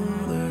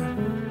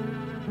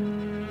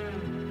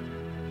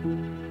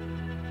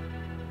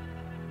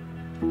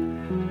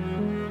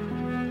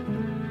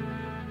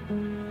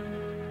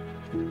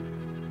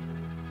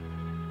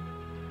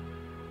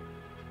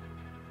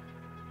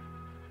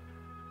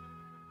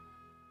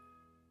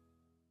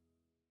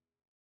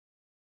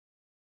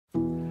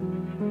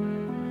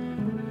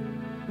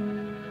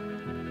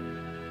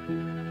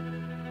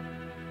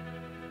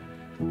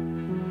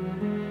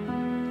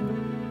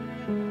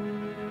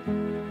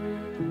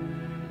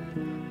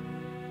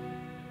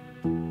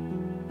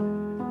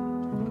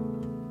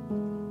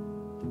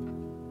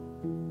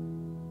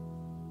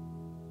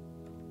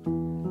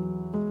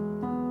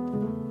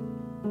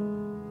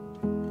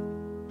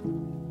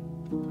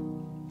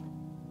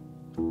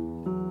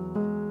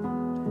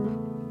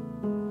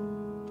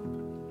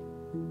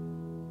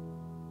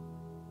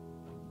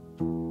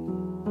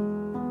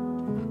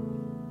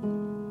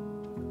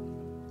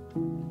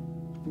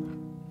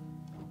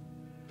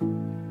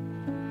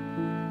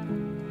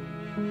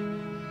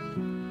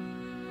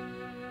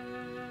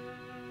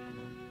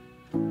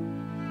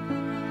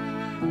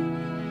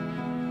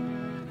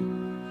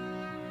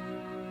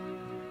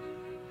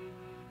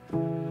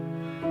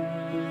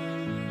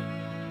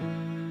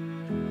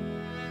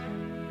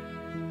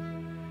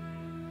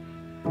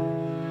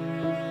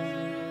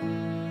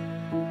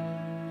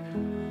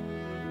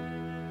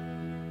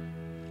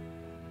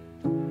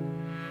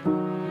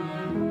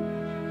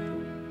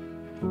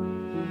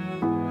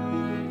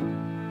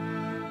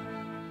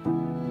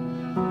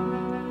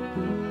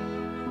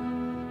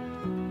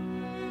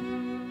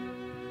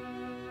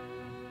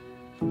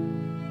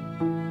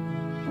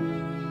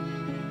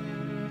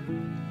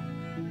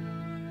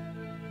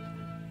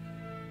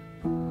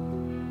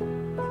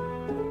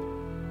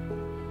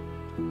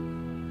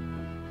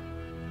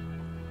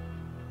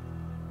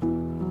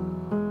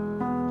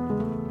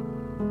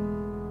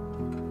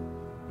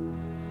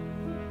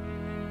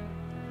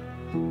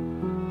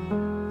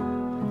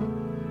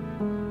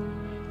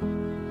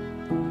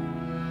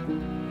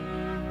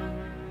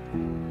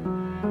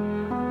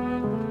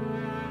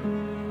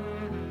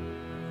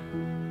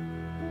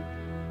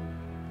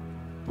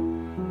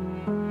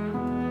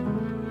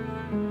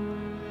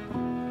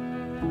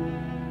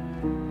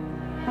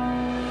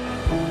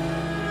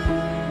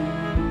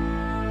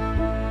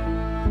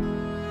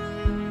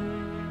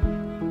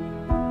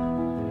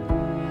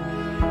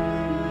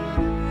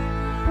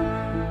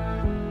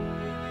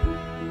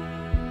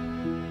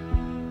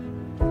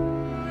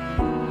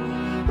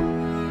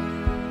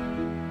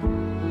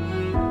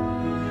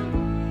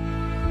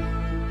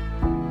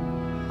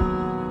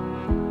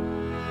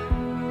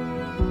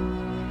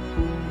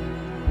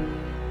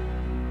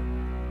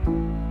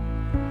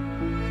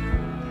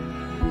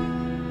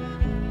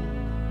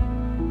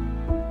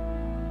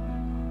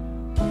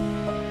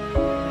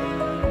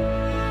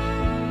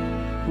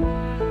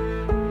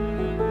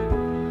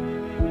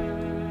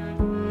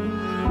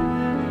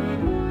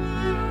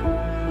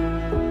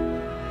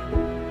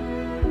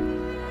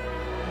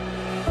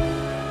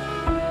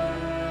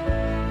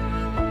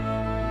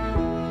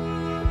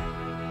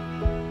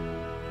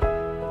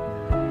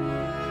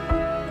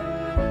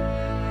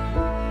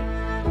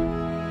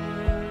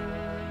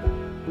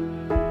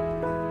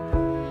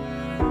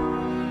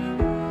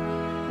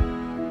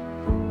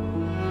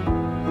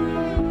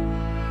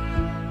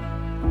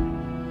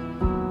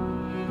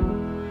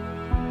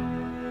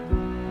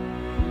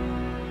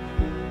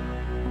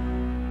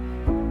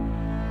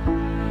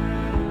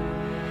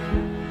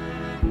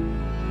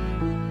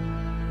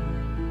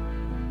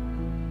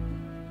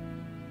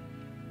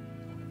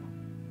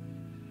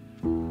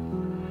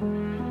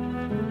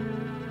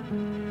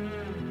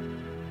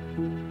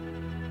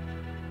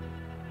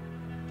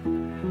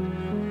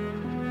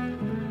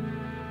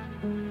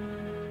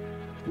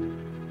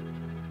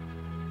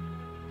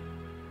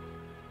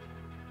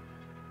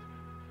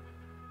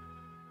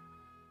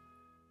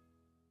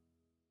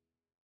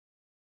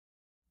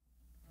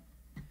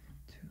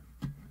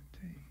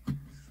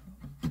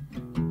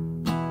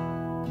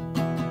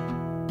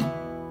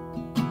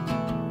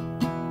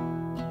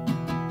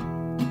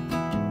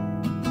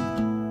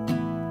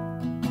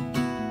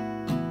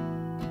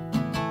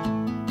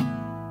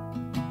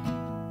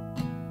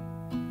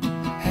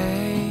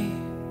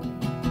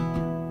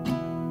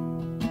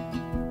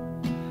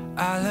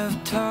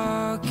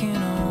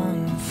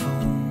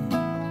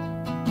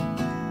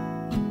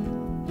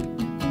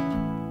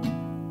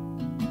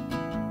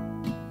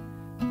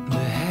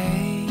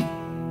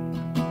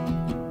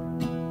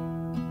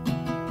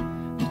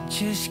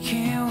 just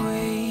can't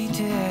wait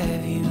to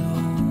have you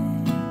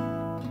home.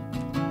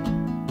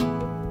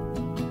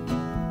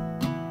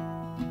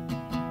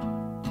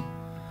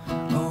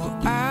 Oh,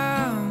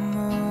 I'm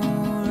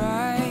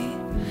alright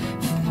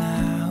for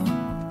now,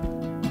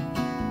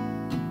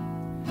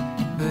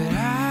 but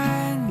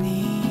I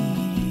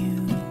need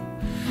you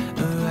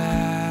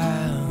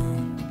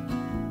around.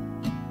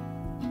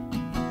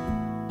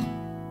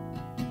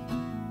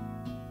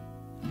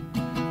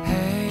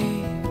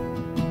 Hey,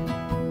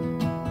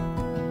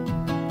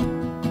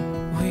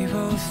 we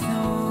both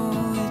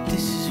know that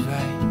this is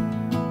right.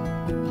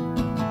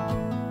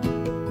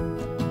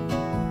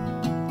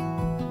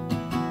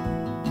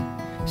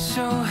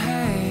 So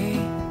hey,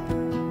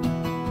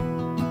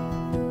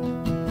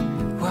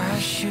 why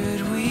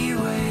should we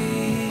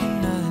wait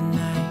another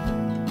night?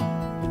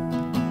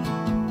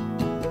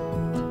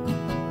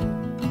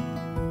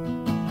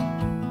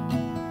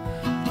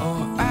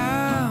 Oh,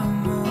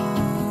 I'm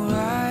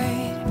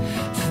alright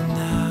for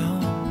now,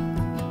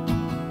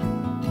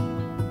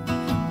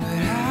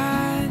 but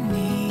I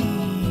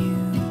need you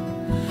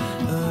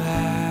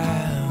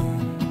around.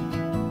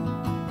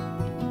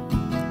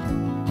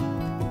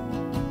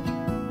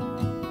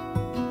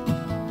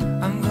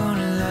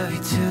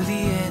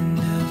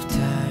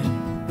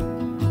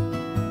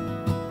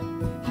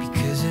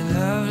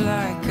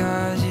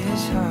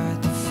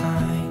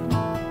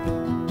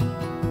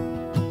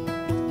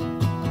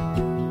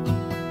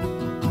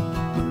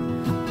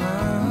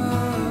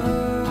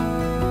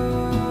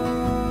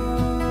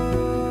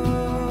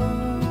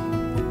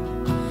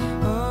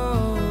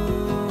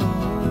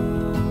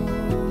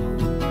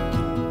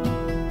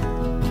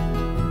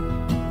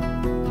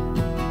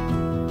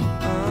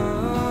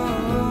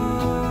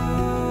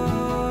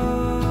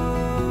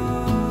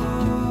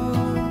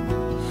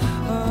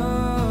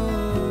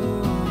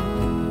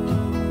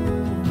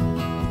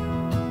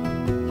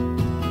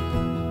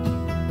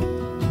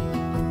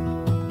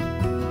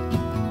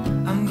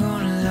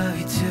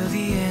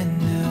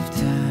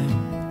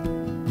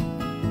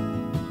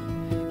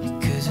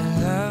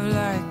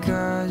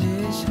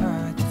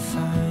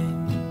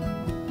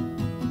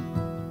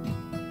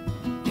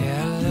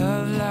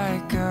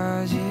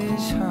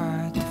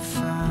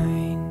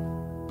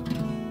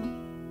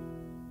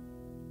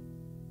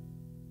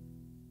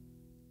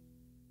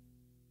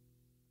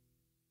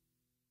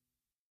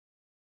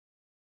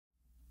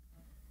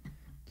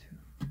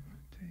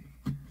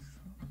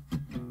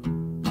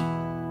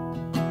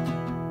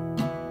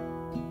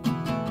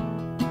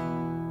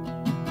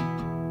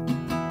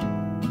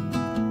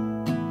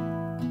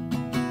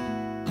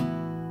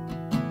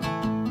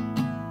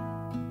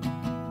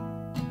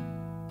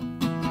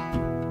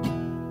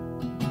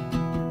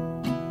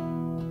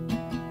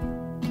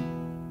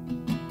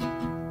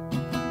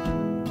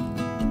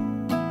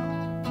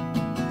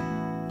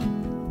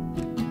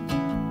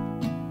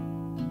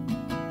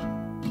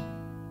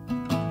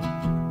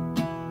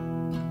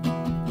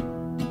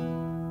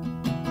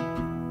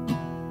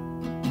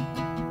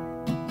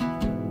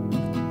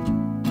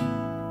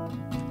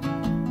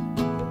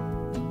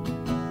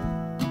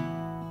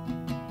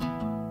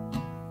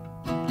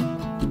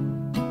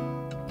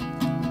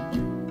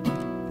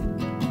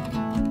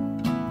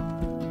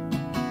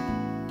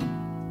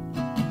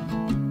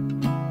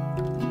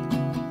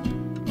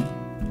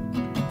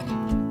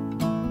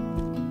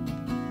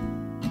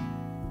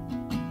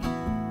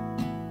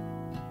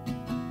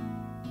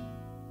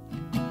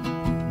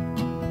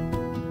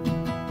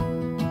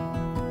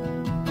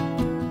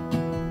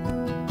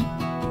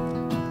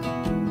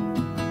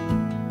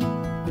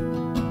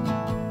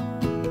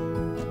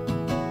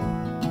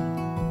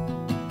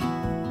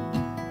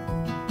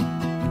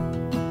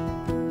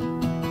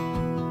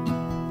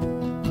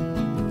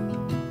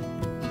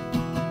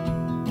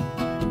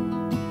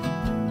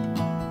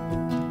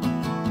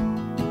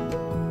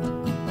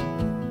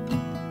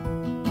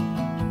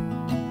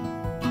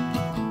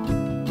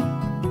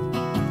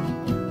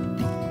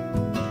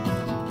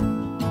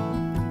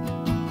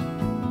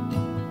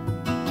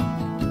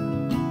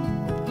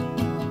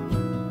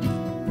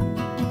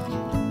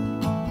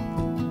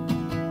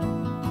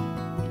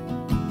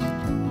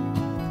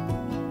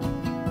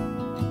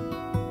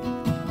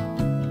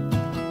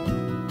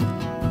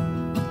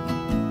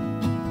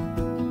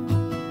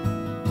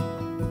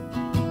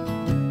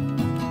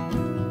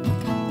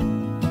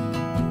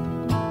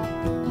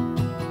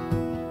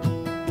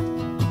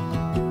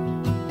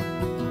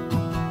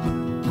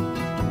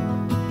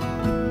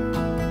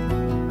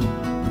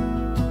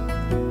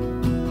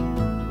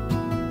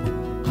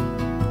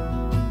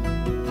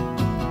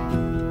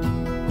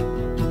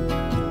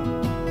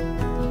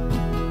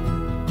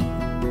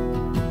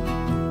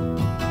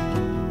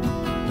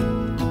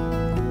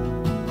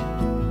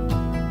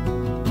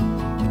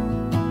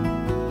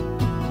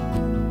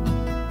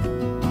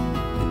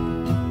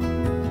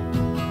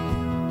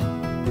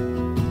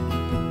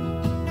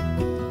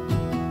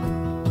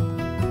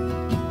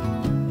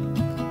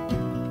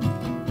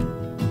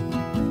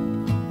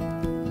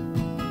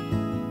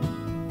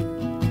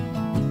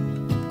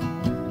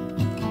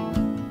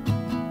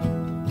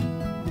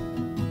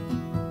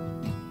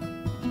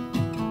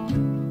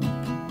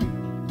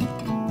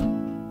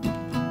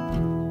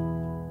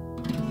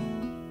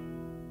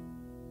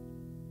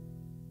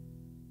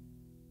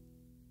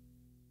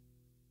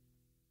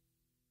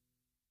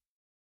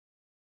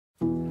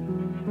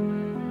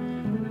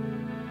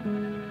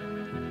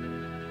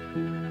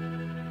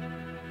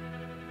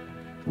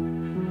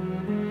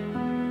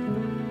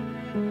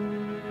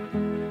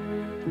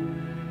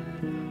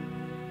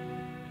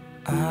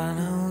 I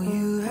know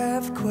you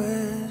have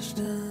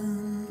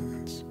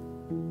questions,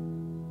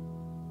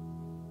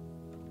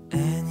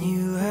 and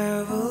you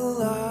have a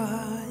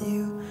lot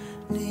you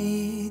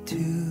need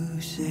to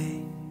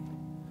say.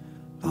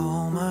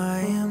 All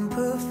my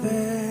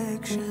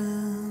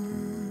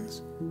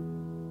imperfections,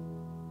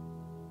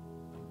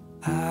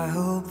 I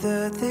hope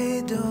that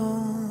they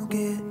don't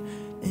get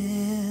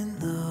in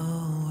the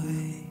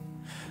way.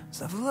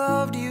 'Cause I've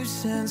loved you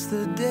since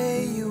the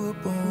day you were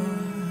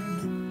born,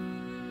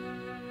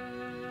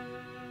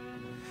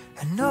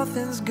 and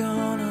nothing's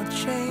gonna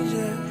change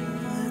it,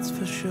 that's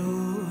for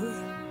sure.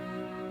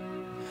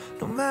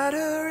 No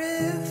matter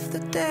if the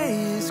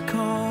day is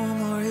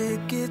calm or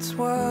it gets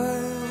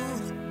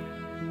wild,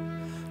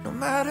 no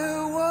matter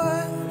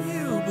what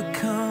you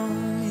become,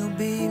 you'll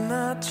be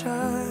my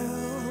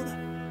child.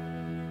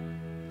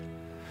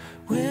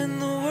 When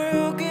the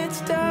world gets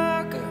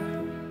darker,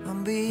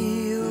 I'll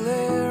be a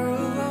layer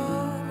of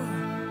armor.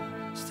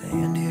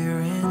 Stand here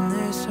in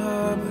this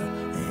harbor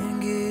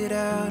and get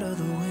out of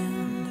the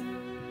wind.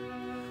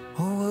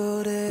 Or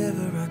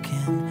whatever I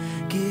can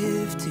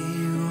give to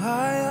you,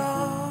 I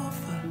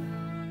offer.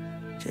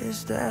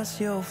 Just ask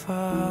your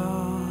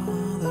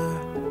father.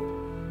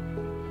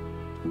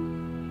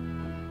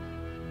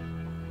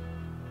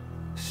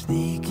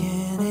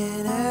 Sneaking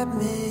in at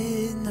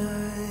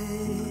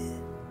midnight,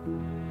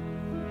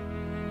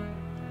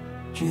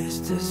 just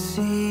to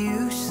see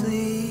you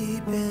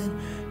sleeping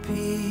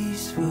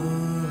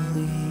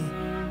peacefully.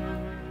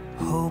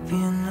 Hope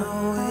you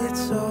know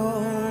it's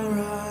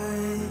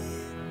alright,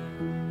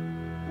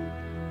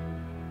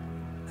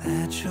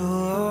 that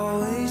you'll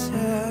always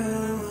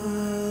have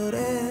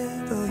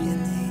whatever you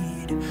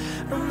need.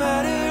 No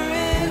matter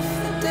if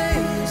the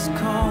day is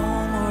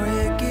calm or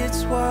it gets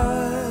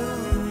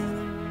wild,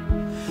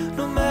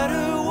 no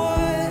matter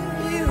what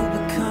you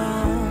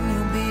become,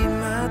 you'll be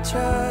my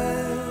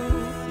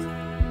child.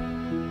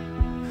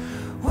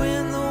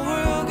 When the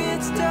world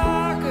gets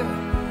darker,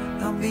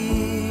 I'll be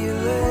a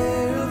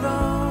layer of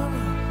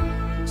armor.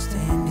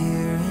 Stand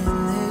here in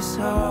this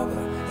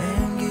harbor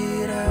and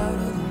get out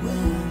of the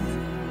wind.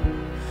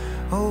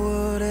 Or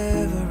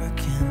whatever I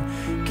can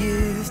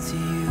give to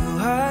you,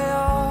 I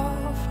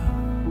offer.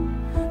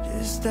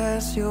 Just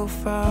ask your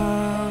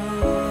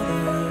father.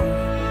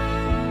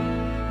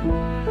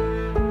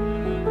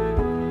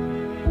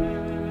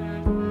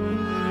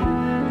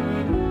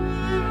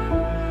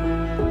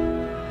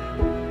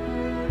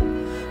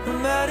 No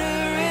matter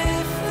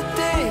if the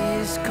day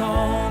is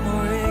calm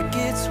or it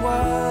gets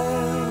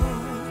wild,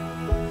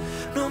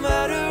 no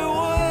matter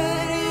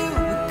what you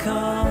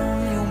become,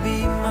 you'll be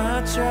my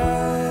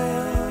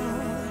child.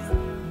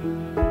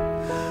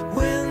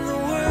 When the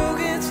world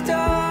gets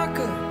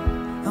darker,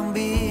 I'll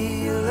be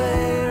a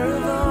layer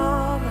of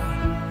armor.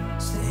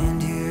 Stand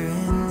here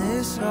in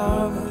this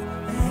harbor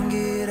and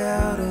get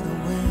out of the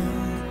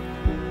wind.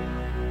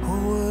 Or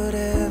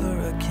whatever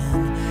I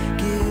can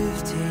give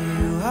to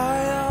you, I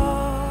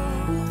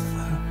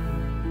offer.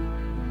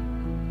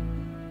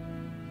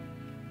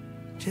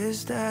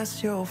 Just ask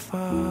your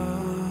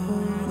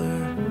father.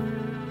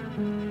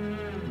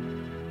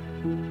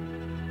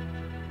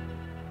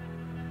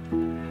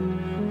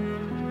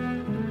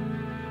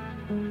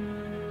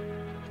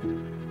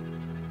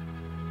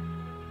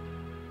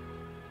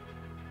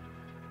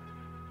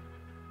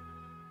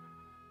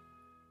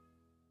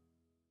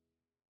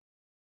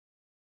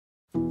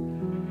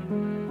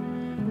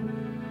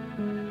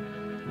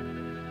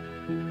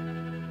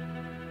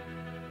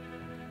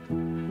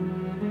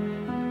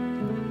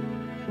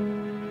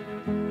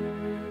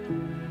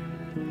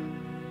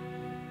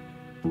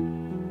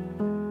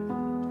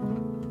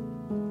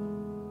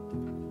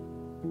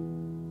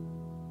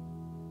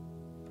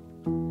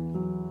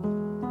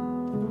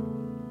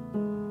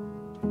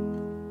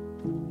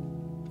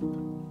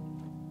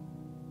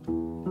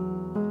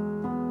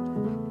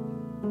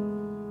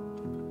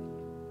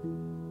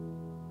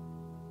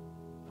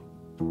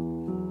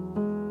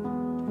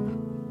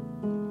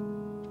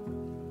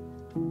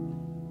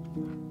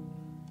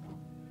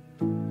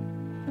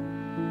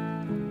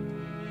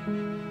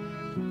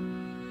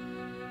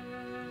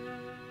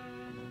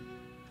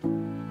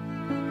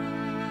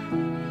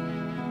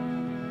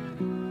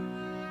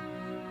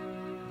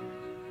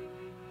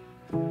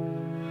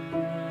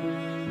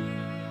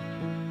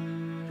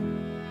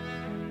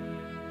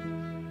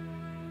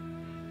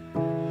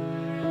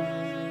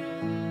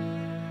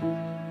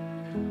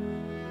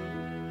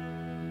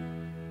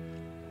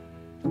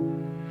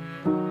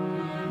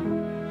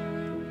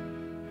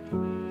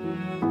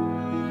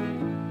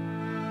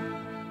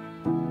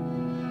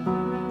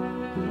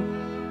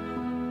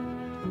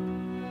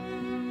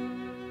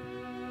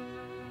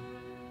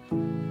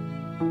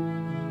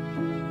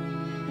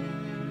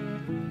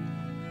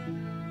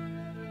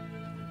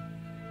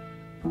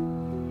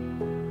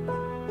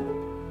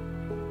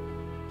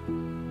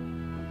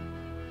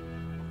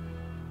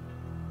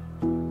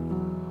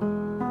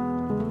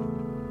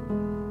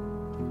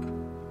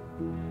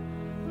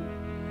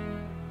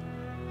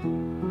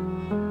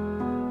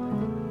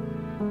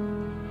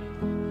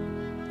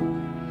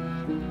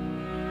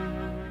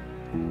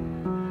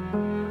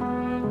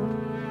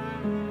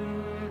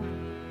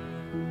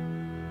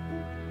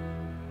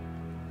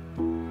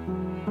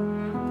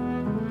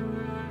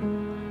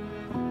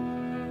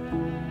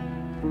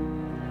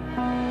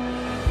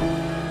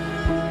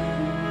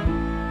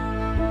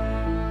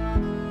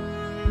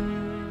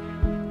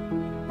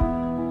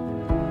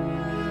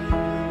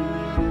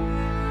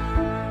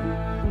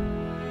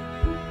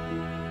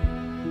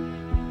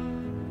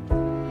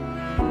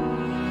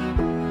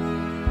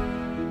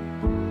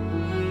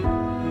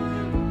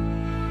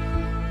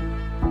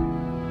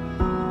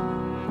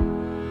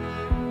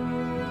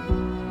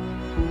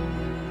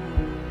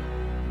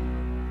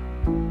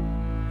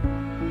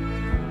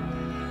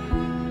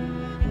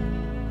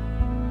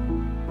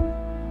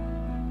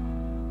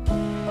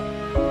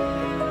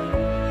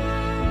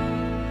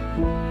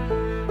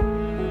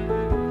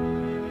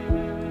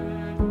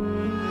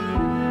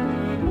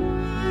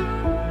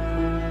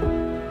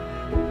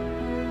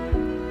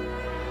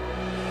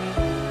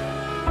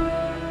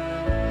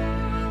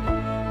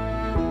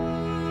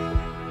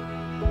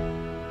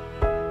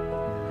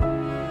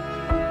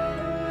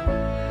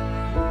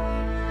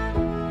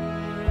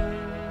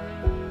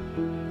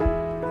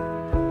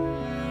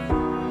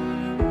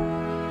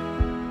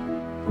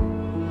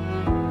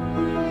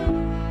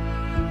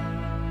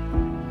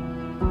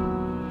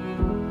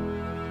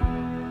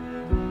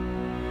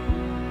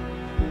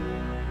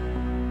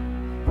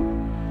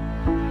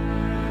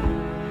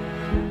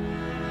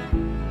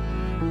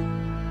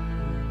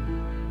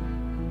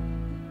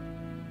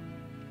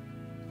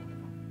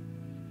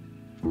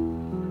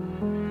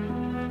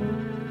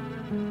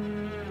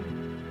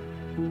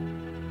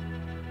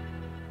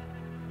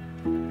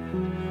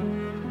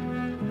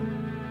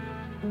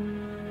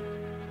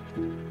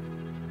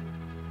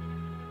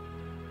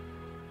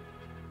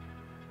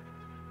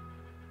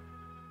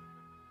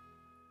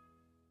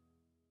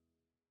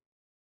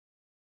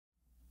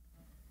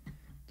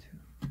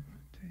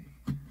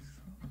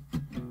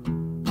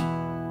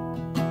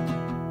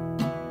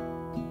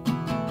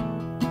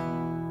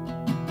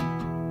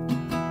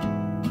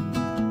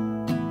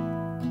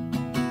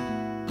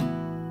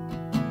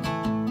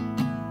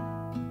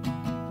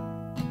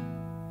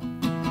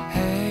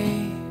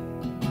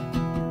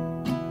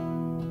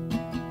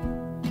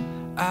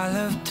 I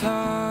love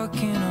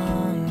talking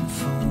on the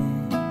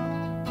phone.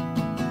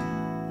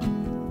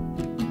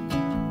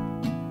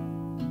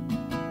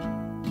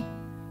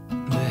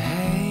 But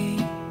hey,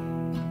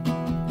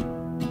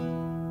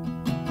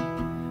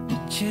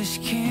 I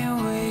just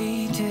can't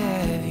wait to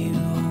have you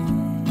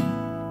home.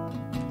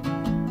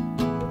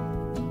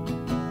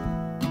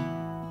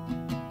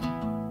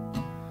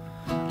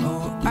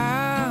 Oh,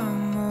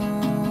 I'm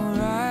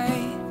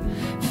alright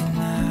for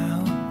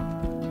now,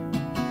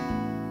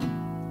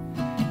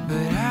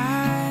 but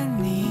I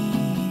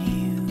need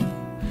you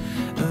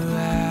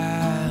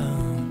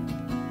around.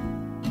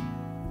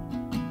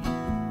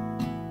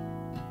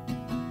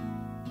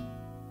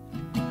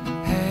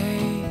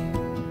 Hey,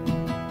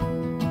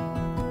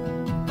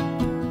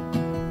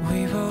 we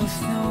both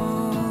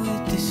know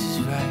that this is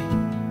right.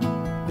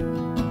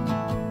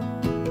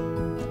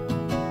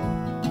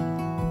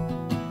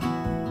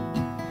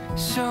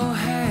 So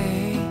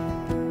hey,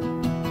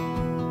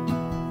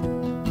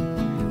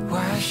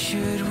 why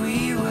should